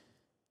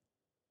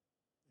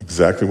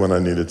 Exactly when I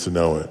needed to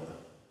know it.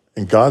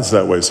 And God's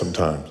that way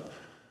sometimes.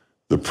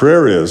 The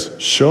prayer is,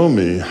 show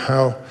me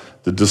how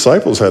the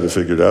disciples had it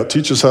figured out.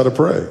 Teach us how to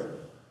pray.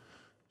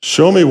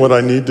 Show me what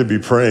I need to be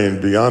praying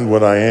beyond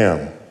what I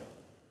am.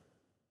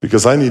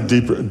 Because I need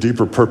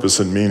deeper purpose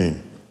and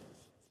meaning.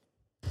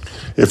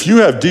 If you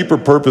have deeper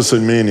purpose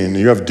and meaning,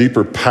 you have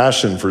deeper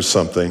passion for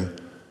something,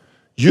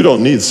 you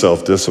don't need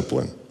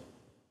self-discipline.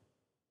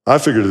 I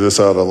figured this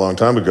out a long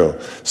time ago.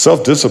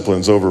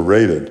 Self-discipline's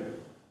overrated.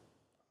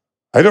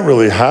 I don't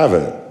really have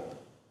it,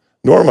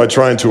 nor am I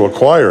trying to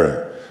acquire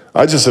it.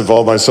 I just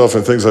involve myself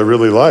in things I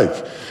really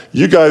like.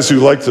 You guys who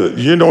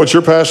you know what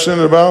you're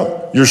passionate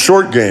about? Your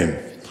short game,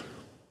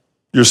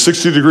 your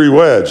 60-degree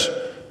wedge.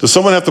 Does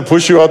someone have to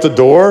push you out the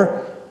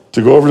door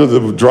to go over to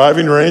the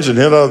driving range and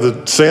hit out of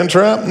the sand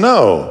trap?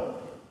 No.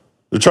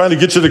 They're trying to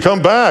get you to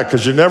come back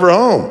because you're never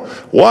home.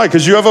 Why?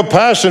 Because you have a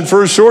passion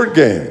for a short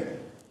game.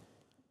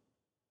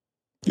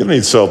 You don't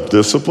need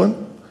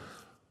self-discipline.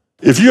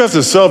 If you have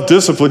to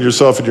self-discipline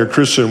yourself in your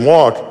Christian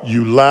walk,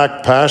 you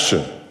lack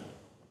passion.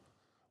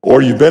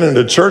 Or you've been in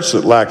a church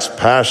that lacks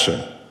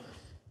passion.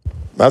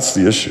 That's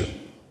the issue.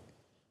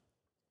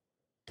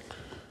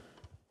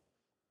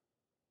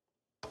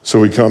 So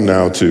we come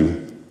now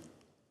to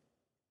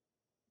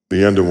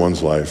the end of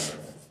one's life.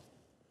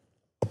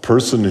 A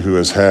person who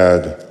has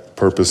had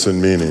purpose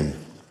and meaning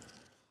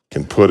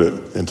can put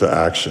it into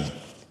action.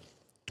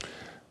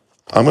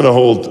 I'm going to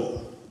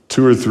hold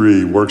 2 or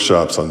 3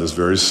 workshops on this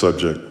very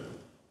subject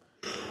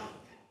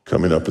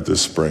coming up at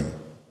this spring.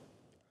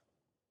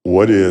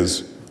 What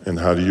is and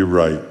how do you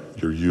write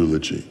your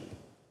eulogy?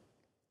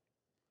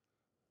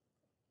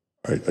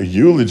 Right? A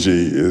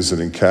eulogy is an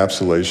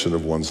encapsulation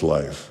of one's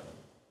life.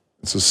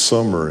 It's a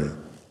summary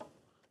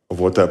of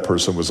what that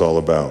person was all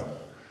about.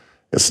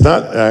 It's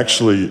not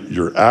actually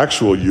your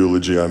actual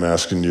eulogy I'm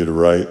asking you to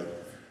write,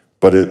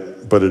 but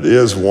it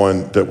is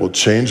one that will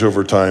change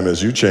over time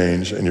as you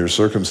change and your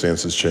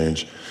circumstances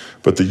change.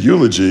 But the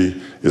eulogy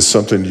is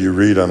something you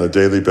read on a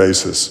daily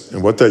basis.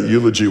 And what that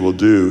eulogy will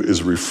do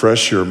is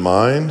refresh your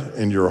mind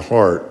and your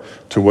heart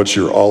to what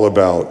you're all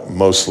about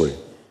mostly.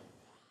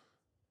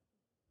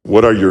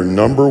 What are your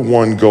number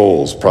one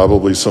goals?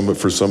 Probably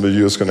for some of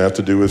you, it's going to have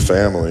to do with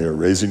family or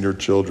raising your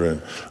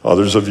children.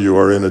 Others of you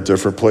are in a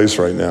different place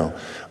right now,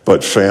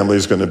 but family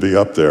is going to be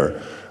up there.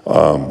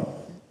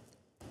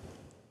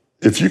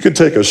 If you could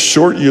take a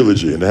short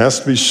eulogy, and it has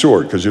to be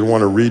short because you don't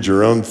want to read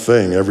your own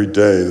thing every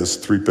day that's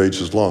 3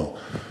 pages long.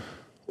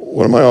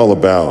 What am I all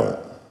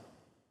about?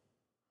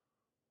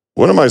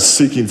 What am I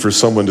seeking for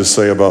someone to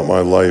say about my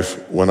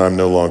life when I'm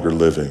no longer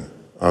living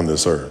on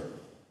this earth?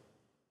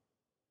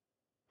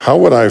 How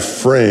would I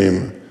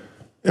frame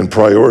and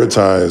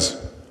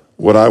prioritize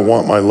what I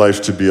want my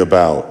life to be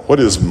about? What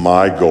is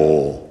my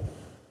goal?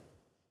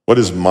 What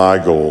is my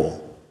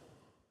goal?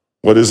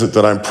 What is it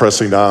that I'm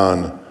pressing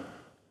on?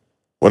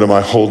 What am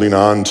I holding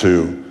on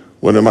to?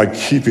 What am I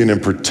keeping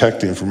and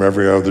protecting from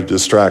every other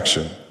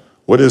distraction?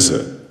 What is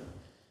it?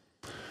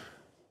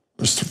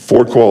 There's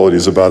 4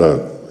 qualities about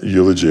a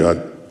eulogy I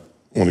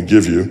want to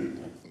give you.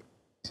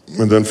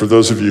 And then for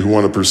those of you who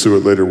want to pursue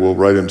it later, we'll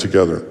write them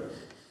together.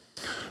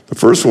 The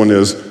first one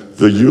is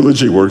the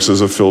eulogy works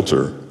as a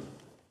filter.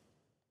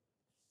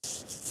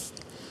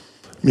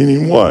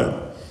 Meaning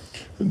what?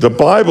 The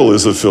Bible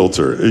is a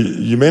filter.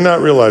 You may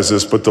not realize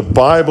this, but the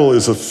Bible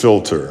is a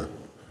filter.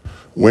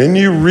 When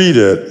you read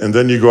it and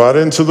then you go out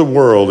into the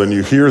world and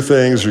you hear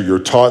things or you're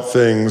taught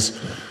things,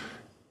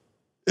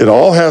 it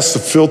all has to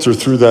filter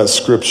through that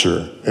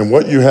scripture. And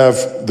what you have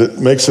that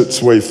makes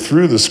its way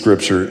through the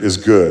scripture is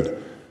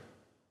good.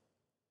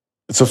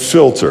 It's a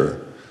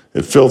filter.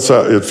 It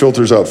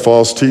filters out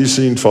false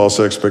teaching, false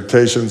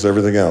expectations,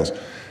 everything else.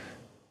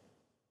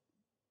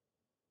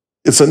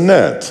 It's a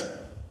net.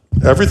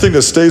 Everything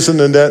that stays in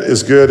the net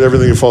is good.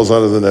 Everything that falls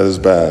out of the net is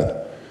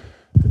bad.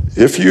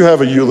 If you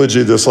have a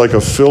eulogy that's like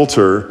a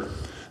filter,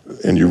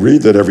 and you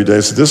read that every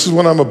day, so this is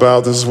what I'm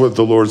about, this is what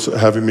the Lord's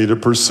having me to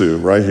pursue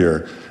right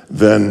here,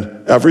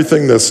 then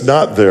everything that's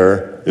not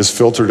there is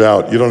filtered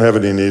out. You don't have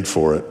any need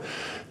for it.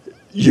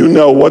 You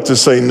know what to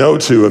say no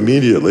to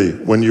immediately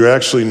when you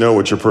actually know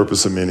what your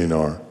purpose and meaning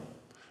are.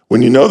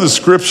 When you know the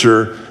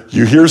scripture,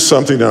 you hear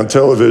something on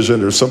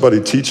television or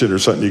somebody teach it or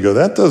something, you go,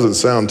 that doesn't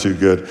sound too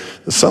good.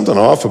 There's something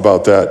off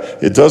about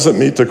that. It doesn't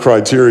meet the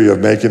criteria of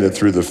making it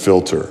through the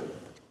filter.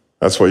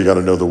 That's why you got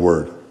to know the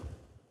word.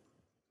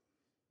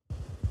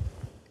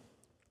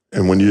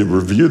 And when you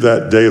review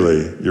that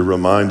daily, you're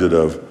reminded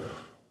of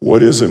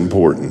what is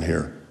important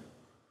here.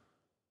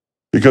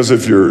 Because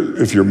if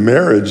your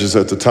marriage is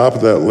at the top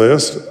of that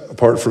list,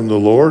 apart from the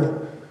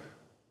Lord,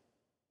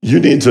 you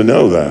need to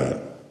know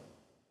that.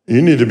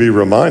 You need to be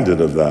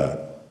reminded of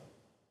that.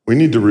 We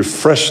need to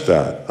refresh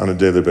that on a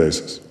daily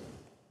basis.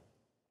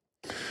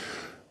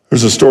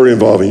 There's a story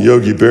involving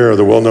Yogi Berra,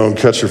 the well-known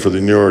catcher for the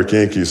New York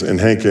Yankees, and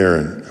Hank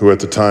Aaron, who at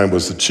the time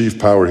was the chief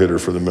power hitter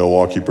for the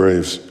Milwaukee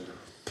Braves.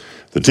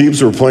 The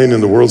teams were playing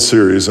in the World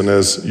Series, and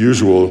as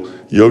usual,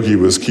 Yogi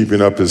was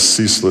keeping up his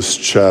ceaseless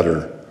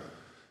chatter,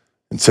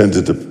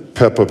 intended to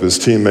pep up his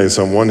teammates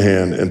on one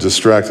hand and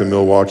distract the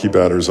Milwaukee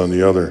batters on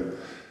the other.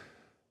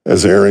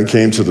 As Aaron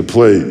came to the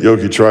plate,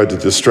 Yogi tried to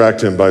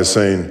distract him by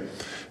saying,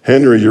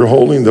 "Henry, you're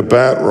holding the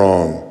bat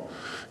wrong.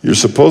 You're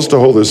supposed to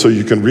hold it so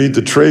you can read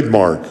the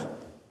trademark."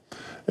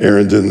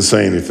 Aaron didn't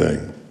say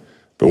anything,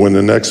 but when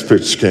the next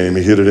pitch came,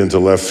 he hit it into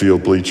left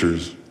field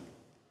bleachers.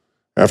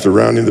 After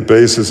rounding the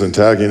bases and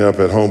tagging up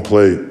at home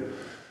plate,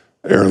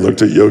 Aaron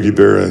looked at Yogi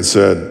Berra and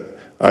said,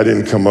 "I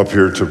didn't come up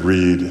here to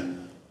read."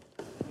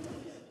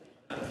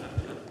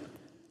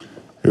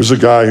 Here's a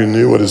guy who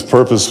knew what his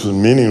purpose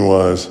and meaning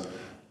was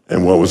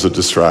and what was a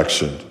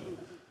distraction.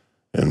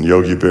 And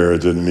Yogi Berra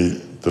didn't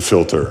meet the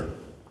filter,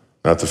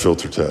 not the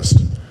filter test.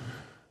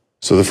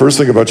 So the first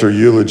thing about your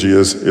eulogy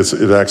is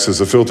it acts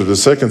as a filter. The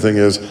second thing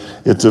is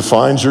it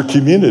defines your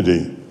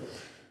community.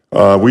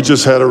 We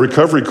just had a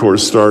recovery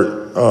course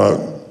start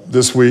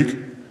this week.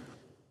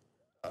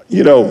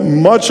 You know,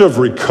 much of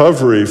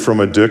recovery from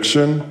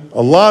addiction,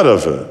 a lot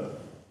of it,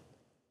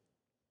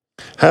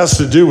 has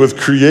to do with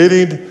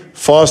creating,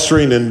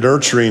 fostering, and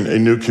nurturing a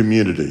new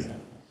community.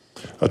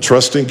 A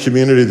trusting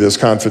community that's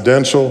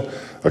confidential,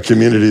 a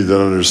community that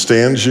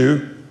understands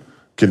you,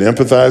 can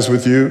empathize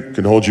with you,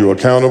 can hold you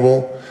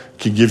accountable,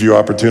 can give you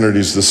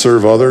opportunities to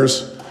serve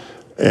others,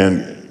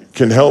 and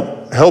can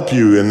help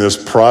you in this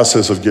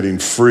process of getting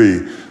free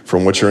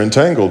from what you're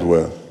entangled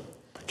with.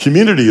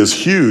 Community is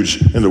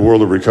huge in the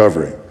world of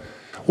recovery.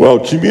 Well,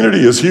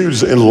 community is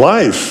huge in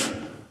life.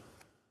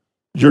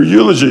 Your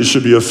eulogy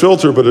should be a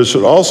filter, but it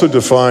should also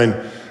define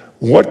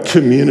what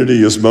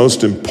community is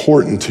most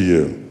important to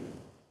you.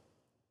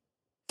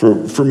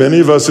 For many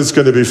of us, it's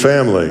going to be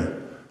family.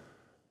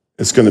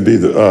 It's going to be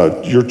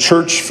your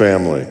church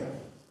family,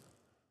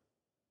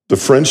 the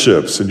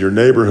friendships in your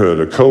neighborhood,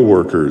 or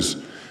coworkers.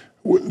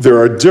 There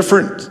are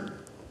different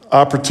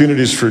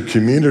opportunities for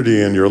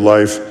community in your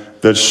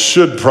life that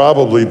should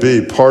probably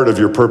be part of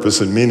your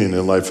purpose and meaning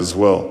in life as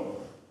well.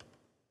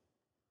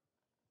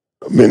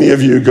 Many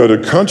of you go to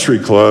country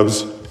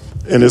clubs,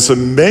 and it's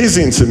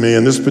amazing to me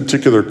in this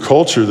particular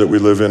culture that we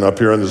live in up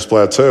here on this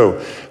plateau,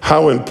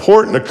 how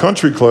important a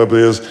country club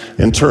is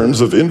in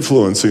terms of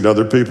influencing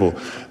other people.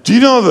 Do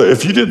you know that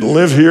if you didn't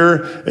live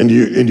here and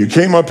you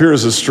came up here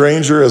as a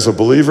stranger, as a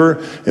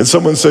believer, and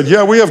someone said,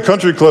 "Yeah, we have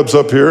country clubs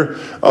up here."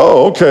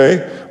 Oh,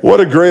 okay. What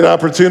a great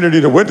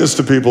opportunity to witness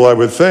to people, I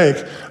would think.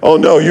 Oh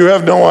no, you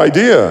have no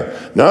idea.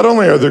 Not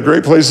only are there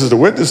great places to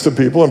witness to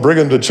people and bring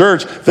them to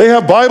church, they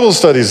have Bible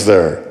studies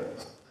there.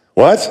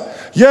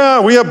 What?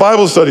 Yeah, we have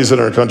Bible studies in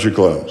our country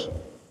clubs.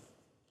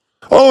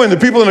 Oh, and the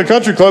people in the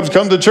country clubs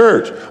come to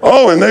church.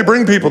 Oh, and they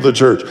bring people to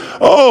church.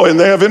 Oh, and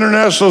they have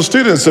international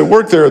students that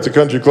work there at the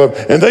country club,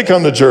 and they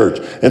come to church,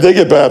 and they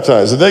get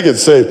baptized, and they get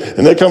saved,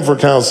 and they come for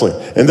counseling,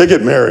 and they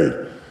get married.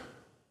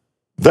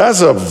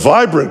 That's a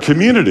vibrant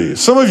community.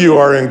 Some of you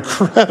are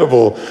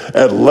incredible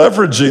at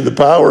leveraging the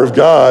power of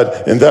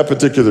God in that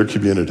particular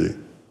community.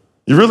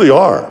 You really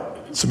are.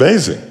 It's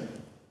amazing.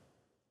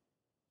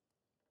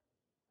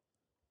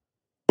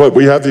 But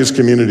we have these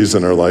communities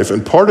in our life,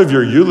 and part of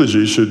your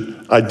eulogy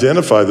should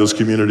identify those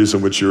communities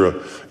in which you're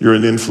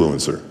an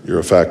influencer, you're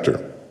a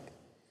factor.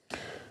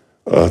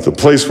 The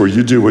place where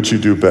you do what you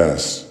do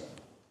best,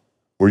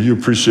 where you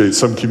appreciate,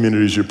 some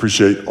communities you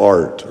appreciate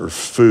art or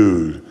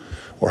food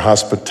or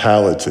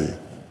hospitality.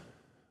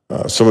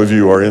 Some of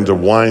you are into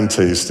wine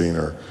tasting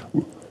or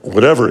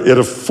whatever. It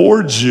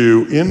affords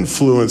you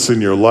influence in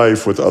your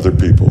life with other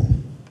people,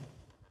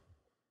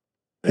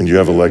 and you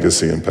have a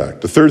legacy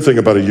impact. The third thing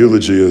about a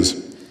eulogy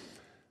is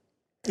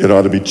it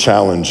ought to be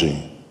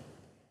challenging,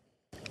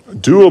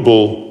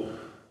 doable,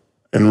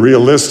 and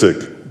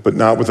realistic, but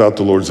not without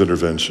the Lord's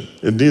intervention.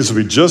 It needs to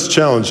be just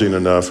challenging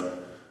enough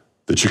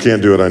that you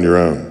can't do it on your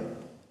own.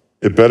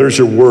 It betters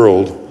your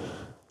world,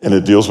 and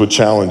it deals with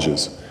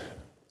challenges.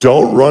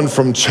 Don't run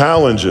from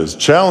challenges.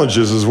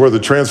 Challenges is where the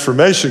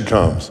transformation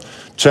comes.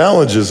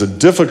 Challenges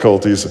and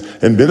difficulties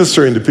and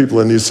ministering to people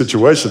in these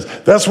situations,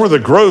 that's where the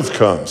growth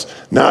comes.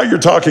 Now you're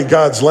talking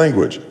God's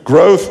language.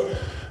 Growth,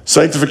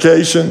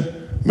 sanctification,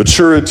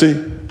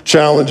 maturity,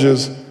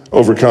 challenges,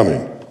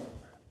 overcoming.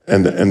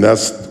 And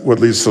that's what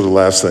leads to the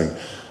last thing.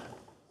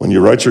 When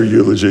you write your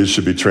eulogy, it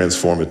should be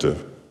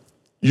transformative.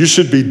 You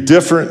should be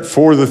different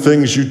for the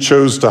things you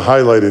chose to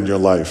highlight in your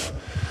life.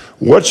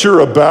 What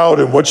you're about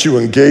and what you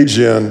engage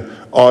in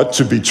ought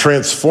to be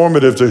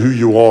transformative to who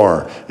you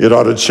are. It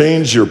ought to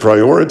change your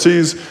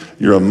priorities,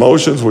 your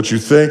emotions, what you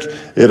think.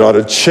 It ought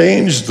to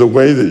change the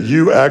way that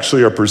you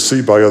actually are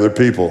perceived by other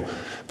people.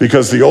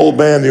 Because the old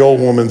man, the old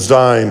woman's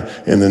dying,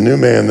 and the new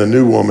man, the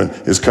new woman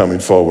is coming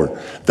forward.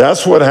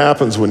 That's what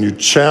happens when you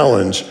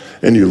challenge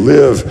and you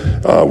live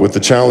with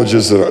the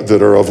challenges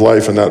that are of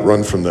life and not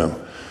run from them.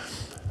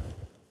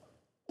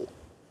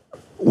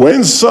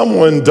 When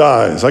someone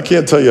dies, I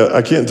can't tell you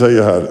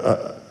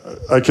how,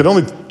 I can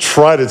only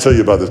try to tell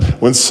you about this.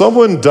 When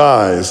someone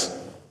dies,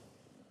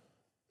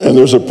 and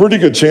there's a pretty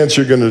good chance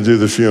you're going to do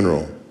the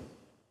funeral,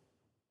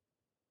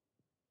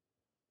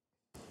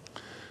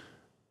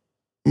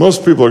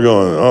 most people are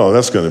going, "Oh,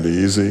 that's going to be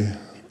easy,"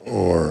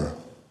 or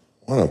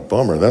 "What a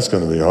bummer, that's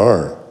going to be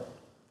hard."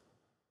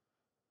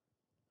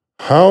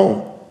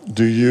 How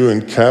do you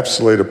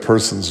encapsulate a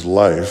person's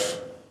life?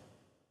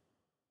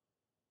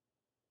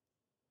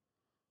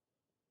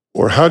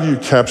 Or how do you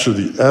capture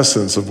the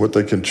essence of what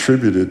they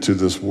contributed to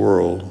this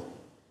world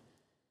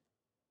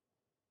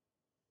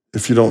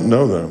if you don't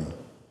know them?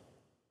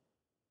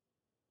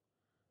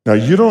 Now,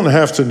 you don't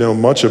have to know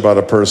much about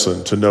a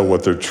person to know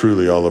what they're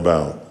truly all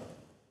about.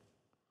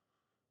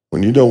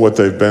 When you know what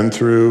they've been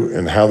through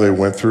and how they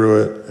went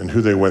through it and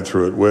who they went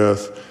through it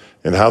with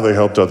and how they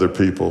helped other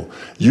people,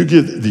 you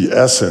get the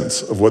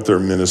essence of what their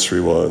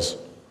ministry was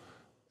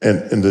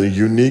and the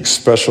unique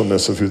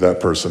specialness of who that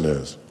person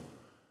is.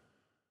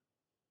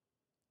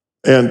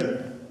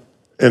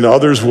 And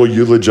others will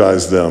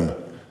eulogize them,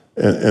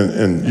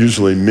 and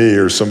usually me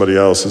or somebody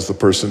else is the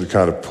person who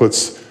kind of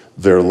puts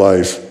their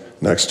life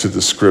next to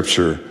the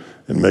scripture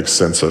and makes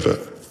sense of it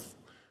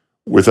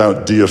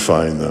without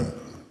deifying them.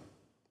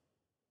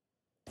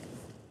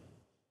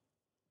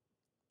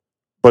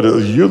 But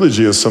a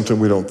eulogy is something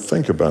we don't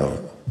think about.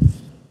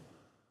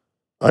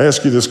 I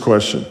ask you this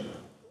question: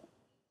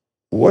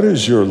 what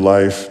is your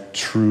life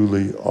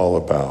truly all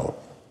about?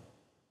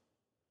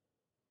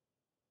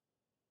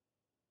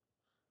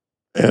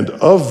 And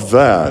of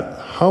that,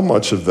 how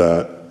much of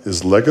that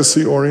is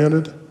legacy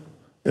oriented?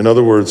 In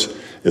other words,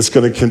 it's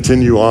going to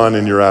continue on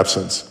in your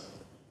absence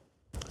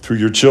through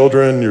your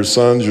children, your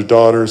sons, your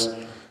daughters,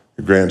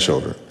 your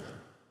grandchildren.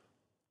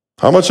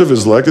 How much of it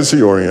is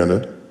legacy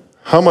oriented?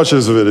 How much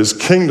of it is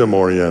kingdom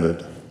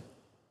oriented?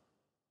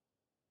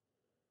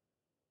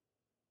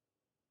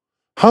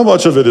 How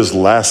much of it is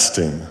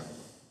lasting?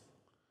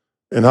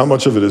 And how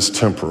much of it is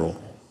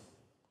temporal?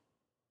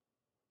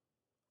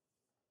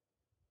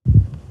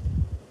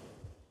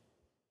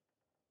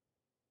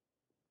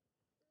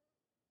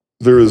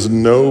 There is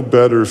no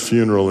better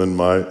funeral, in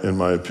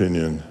my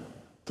opinion,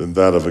 than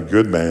that of a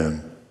good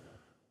man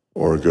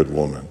or a good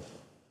woman.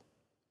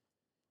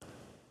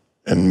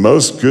 And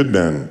most good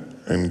men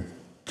and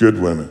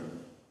good women,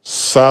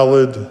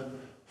 solid,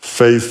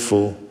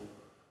 faithful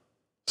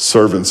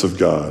servants of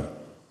God,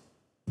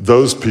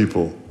 those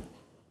people,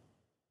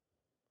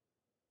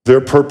 their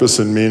purpose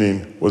and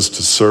meaning was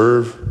to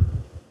serve,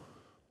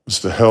 was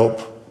to help,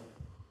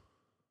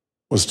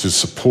 was to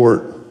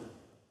support,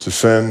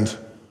 defend,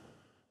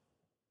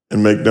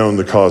 and make known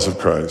the cause of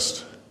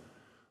Christ.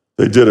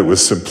 They did it with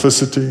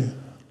simplicity,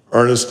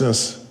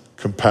 earnestness,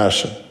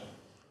 compassion.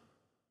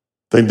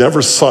 They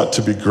never sought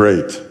to be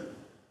great.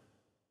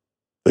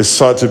 They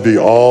sought to be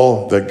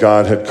all that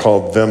God had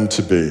called them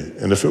to be.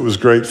 And if it was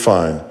great,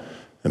 fine.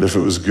 And if it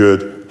was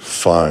good,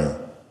 fine.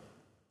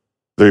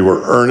 They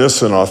were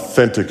earnest and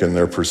authentic in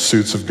their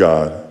pursuits of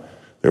God.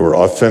 They were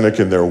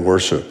authentic in their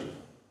worship.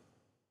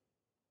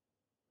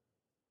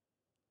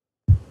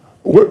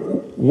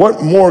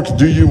 What more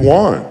do you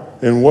want?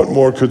 And what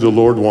more could the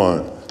Lord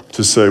want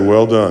to say,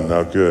 well done,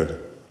 thou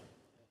good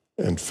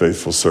and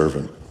faithful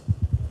servant?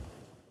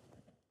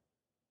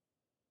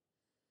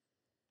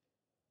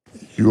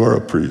 You are a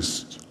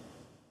priest,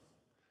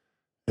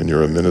 and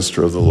you're a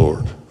minister of the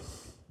Lord.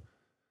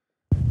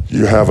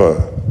 You have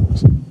a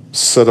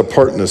set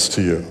apartness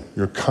to you.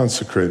 You're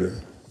consecrated.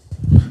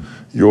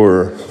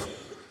 You're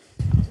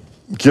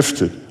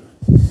gifted.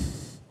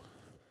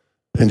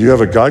 And you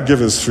have a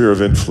God-given sphere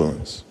of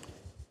influence.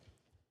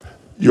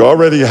 You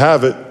already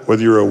have it,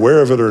 whether you're aware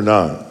of it or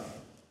not.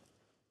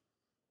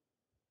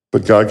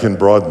 But God can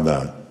broaden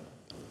that.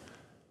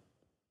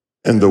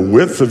 And the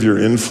width of your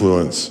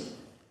influence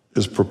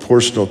is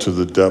proportional to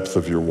the depth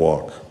of your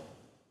walk.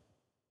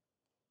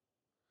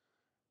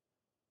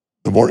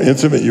 The more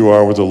intimate you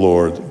are with the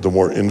Lord, the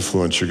more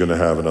influence you're going to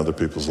have in other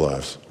people's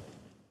lives.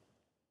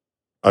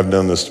 I've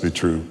known this to be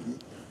true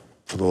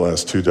for the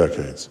last 2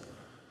 decades.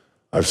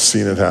 I've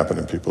seen it happen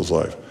in people's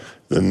life.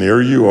 The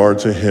nearer you are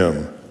to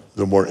Him,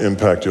 the more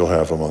impact you'll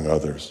have among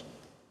others.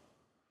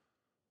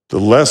 The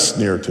less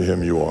near to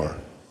Him you are,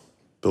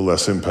 the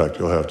less impact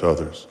you'll have to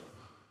others.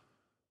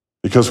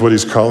 Because what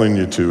He's calling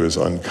you to is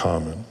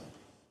uncommon.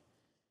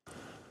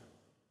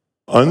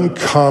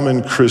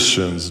 Uncommon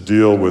Christians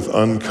deal with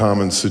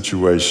uncommon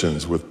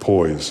situations with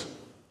poise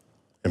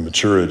and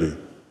maturity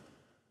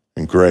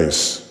and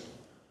grace.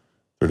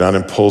 They're not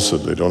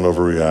impulsive. They don't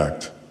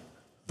overreact.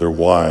 They're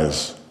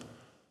wise.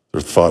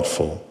 They're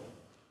thoughtful.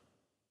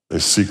 They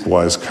seek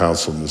wise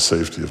counsel in the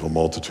safety of a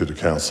multitude of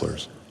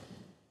counselors.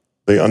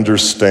 They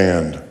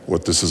understand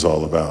what this is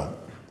all about.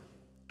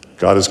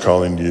 God is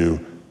calling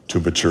you to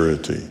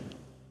maturity.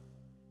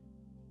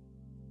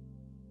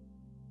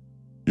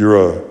 You're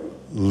a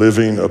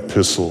living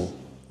epistle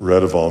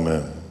read of all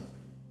men.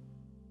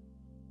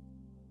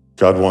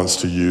 God wants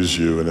to use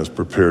you and has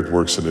prepared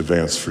works in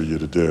advance for you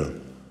to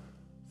do,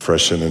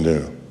 fresh and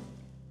anew.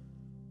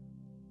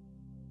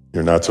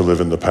 You're not to live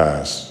in the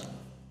past,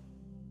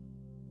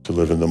 to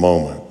live in the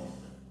moment,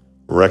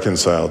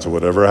 reconciled to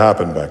whatever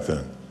happened back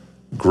then,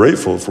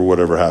 grateful for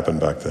whatever happened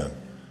back then,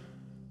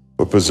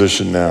 but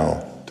positioned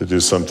now to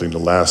do something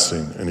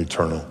lasting and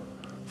eternal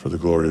for the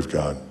glory of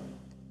God.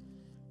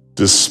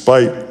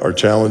 Despite our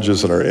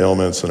challenges and our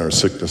ailments and our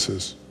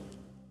sicknesses.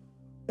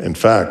 In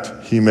fact,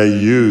 He may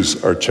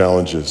use our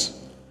challenges,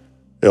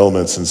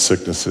 ailments, and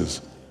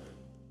sicknesses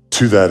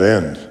to that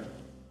end.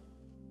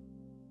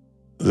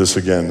 This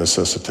again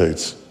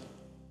necessitates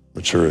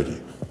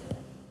maturity.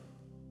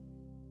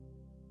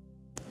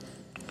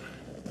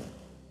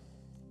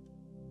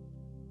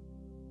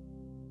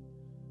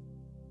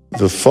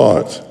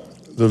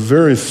 the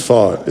very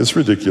thought, it's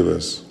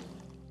ridiculous,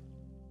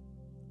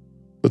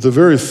 but the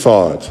very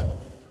thought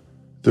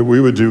that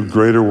we would do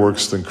greater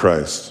works than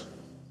Christ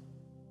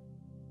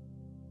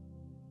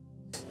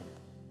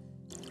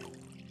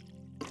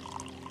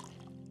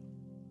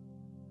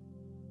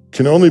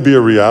can only be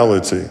a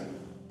reality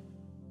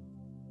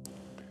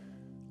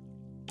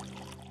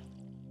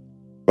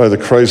by the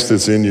Christ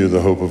that's in you,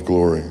 the hope of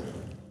glory.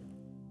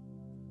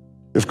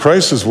 If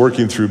Christ is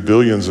working through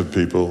billions of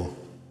people,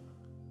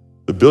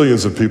 the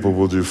billions of people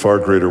will do far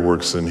greater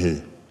works than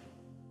he.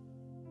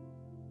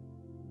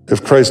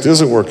 If Christ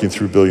isn't working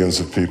through billions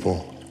of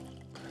people,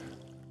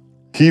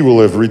 he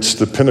will have reached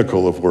the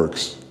pinnacle of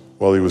works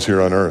while he was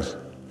here on earth.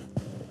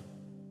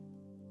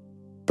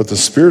 But the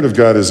Spirit of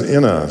God is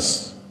in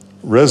us,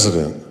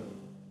 resident,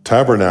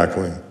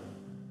 tabernacling,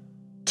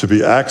 to be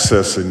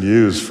accessed and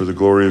used for the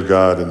glory of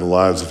God in the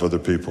lives of other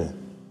people.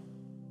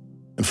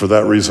 And for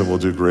that reason, we'll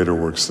do greater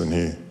works than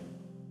he.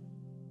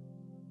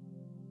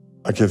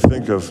 I can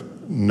think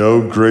of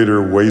no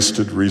greater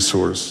wasted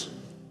resource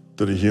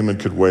that a human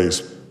could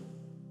waste,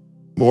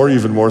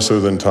 even more so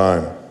than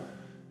time,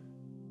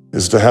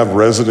 is to have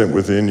resident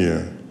within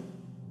you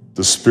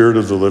the Spirit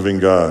of the living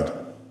God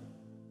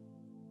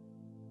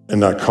and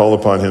not call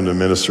upon him to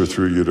minister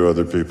through you to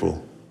other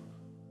people.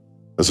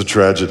 That's a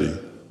tragedy.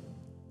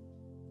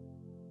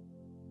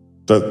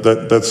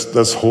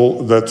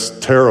 That's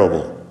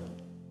terrible.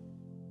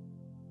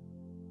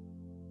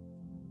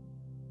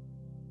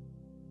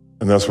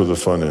 And that's where the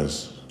fun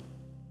is.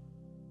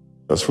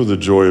 That's where the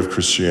joy of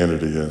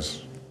Christianity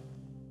is.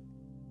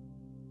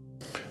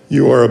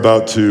 You are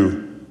about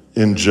to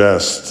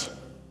ingest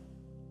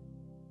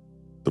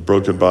the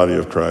broken body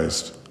of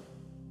Christ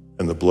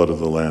and the blood of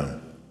the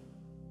Lamb.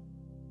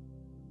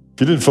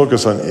 If you didn't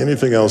focus on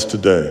anything else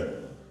today,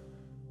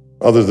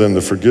 other than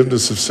the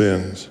forgiveness of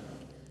sins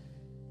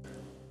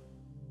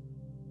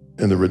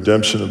and the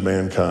redemption of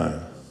mankind,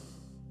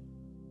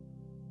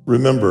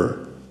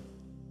 remember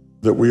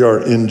that we are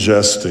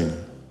ingesting.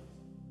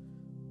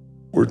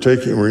 We're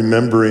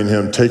remembering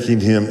him, taking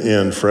him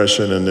in fresh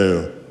and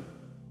anew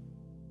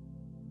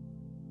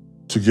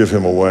to give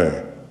him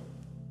away.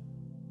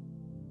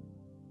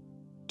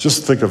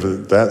 Just think of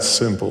it that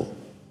simple.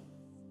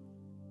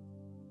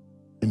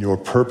 And your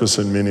purpose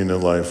and meaning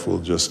in life will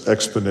just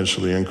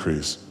exponentially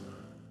increase.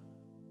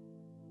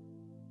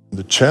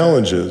 The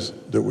challenges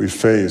that we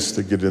face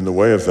that get in the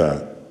way of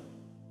that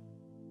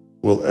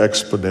will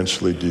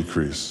exponentially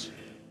decrease.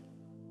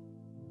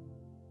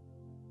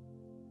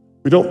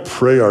 We don't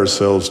pray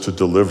ourselves to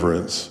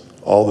deliverance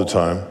all the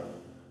time.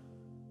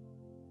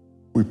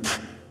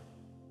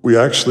 We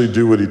actually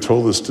do what he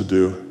told us to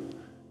do,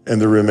 and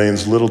there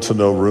remains little to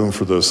no room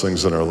for those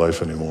things in our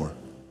life anymore.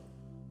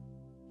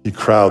 He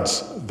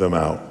crowds them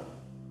out.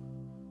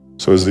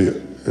 So as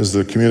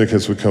the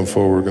communicants would come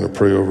forward, we're going to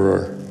pray over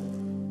our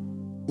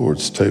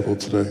Lord's table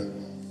today.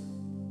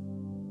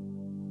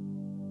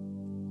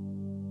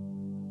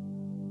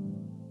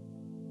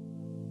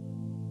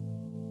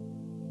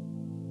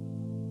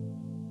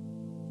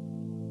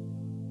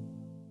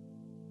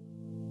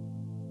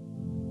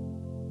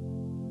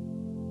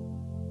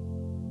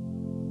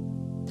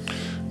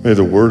 May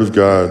the word of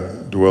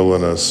God dwell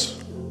in us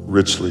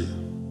richly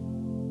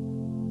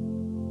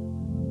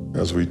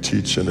as we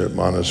teach and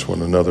admonish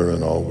one another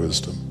in all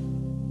wisdom.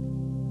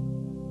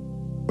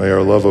 May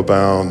our love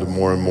abound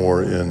more and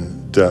more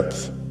in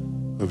depth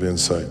of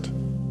insight.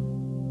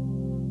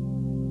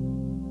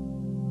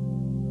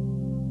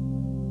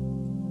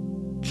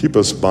 Keep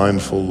us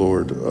mindful,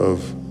 Lord,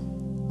 of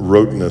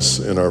roteness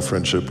in our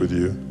friendship with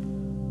you,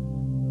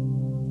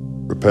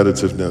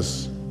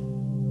 repetitiveness,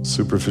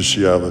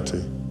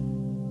 superficiality,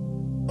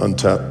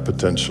 untapped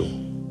potential.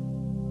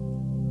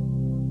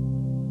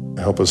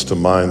 Help us to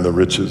mine the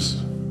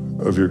riches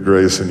of your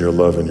grace and your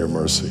love and your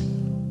mercy.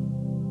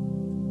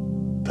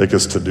 Take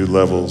us to new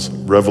levels,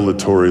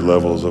 revelatory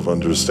levels of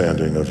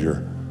understanding of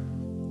your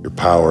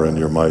power and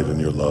your might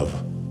and your love.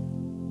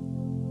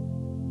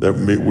 That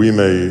we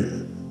may,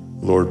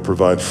 Lord,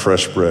 provide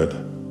fresh bread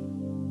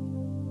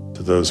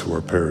to those who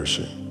are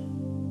perishing,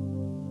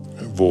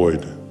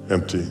 void,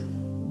 empty,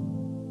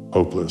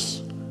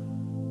 hopeless.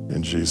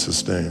 In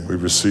Jesus' name, we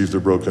receive the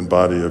broken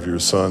body of your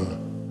Son,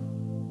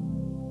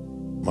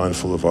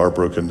 mindful of our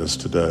brokenness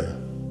today.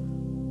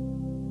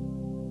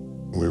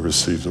 We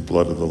receive the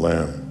blood of the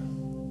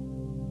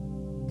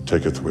Lamb,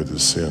 taketh away the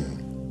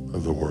sin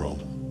of the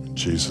world. In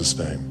Jesus'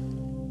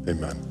 name,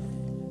 amen.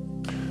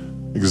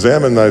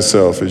 Examine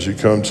thyself as you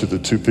come to the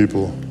two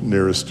people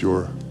nearest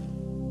your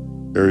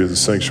area of the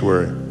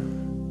sanctuary.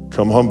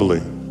 Come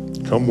humbly,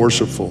 come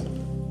worshipful.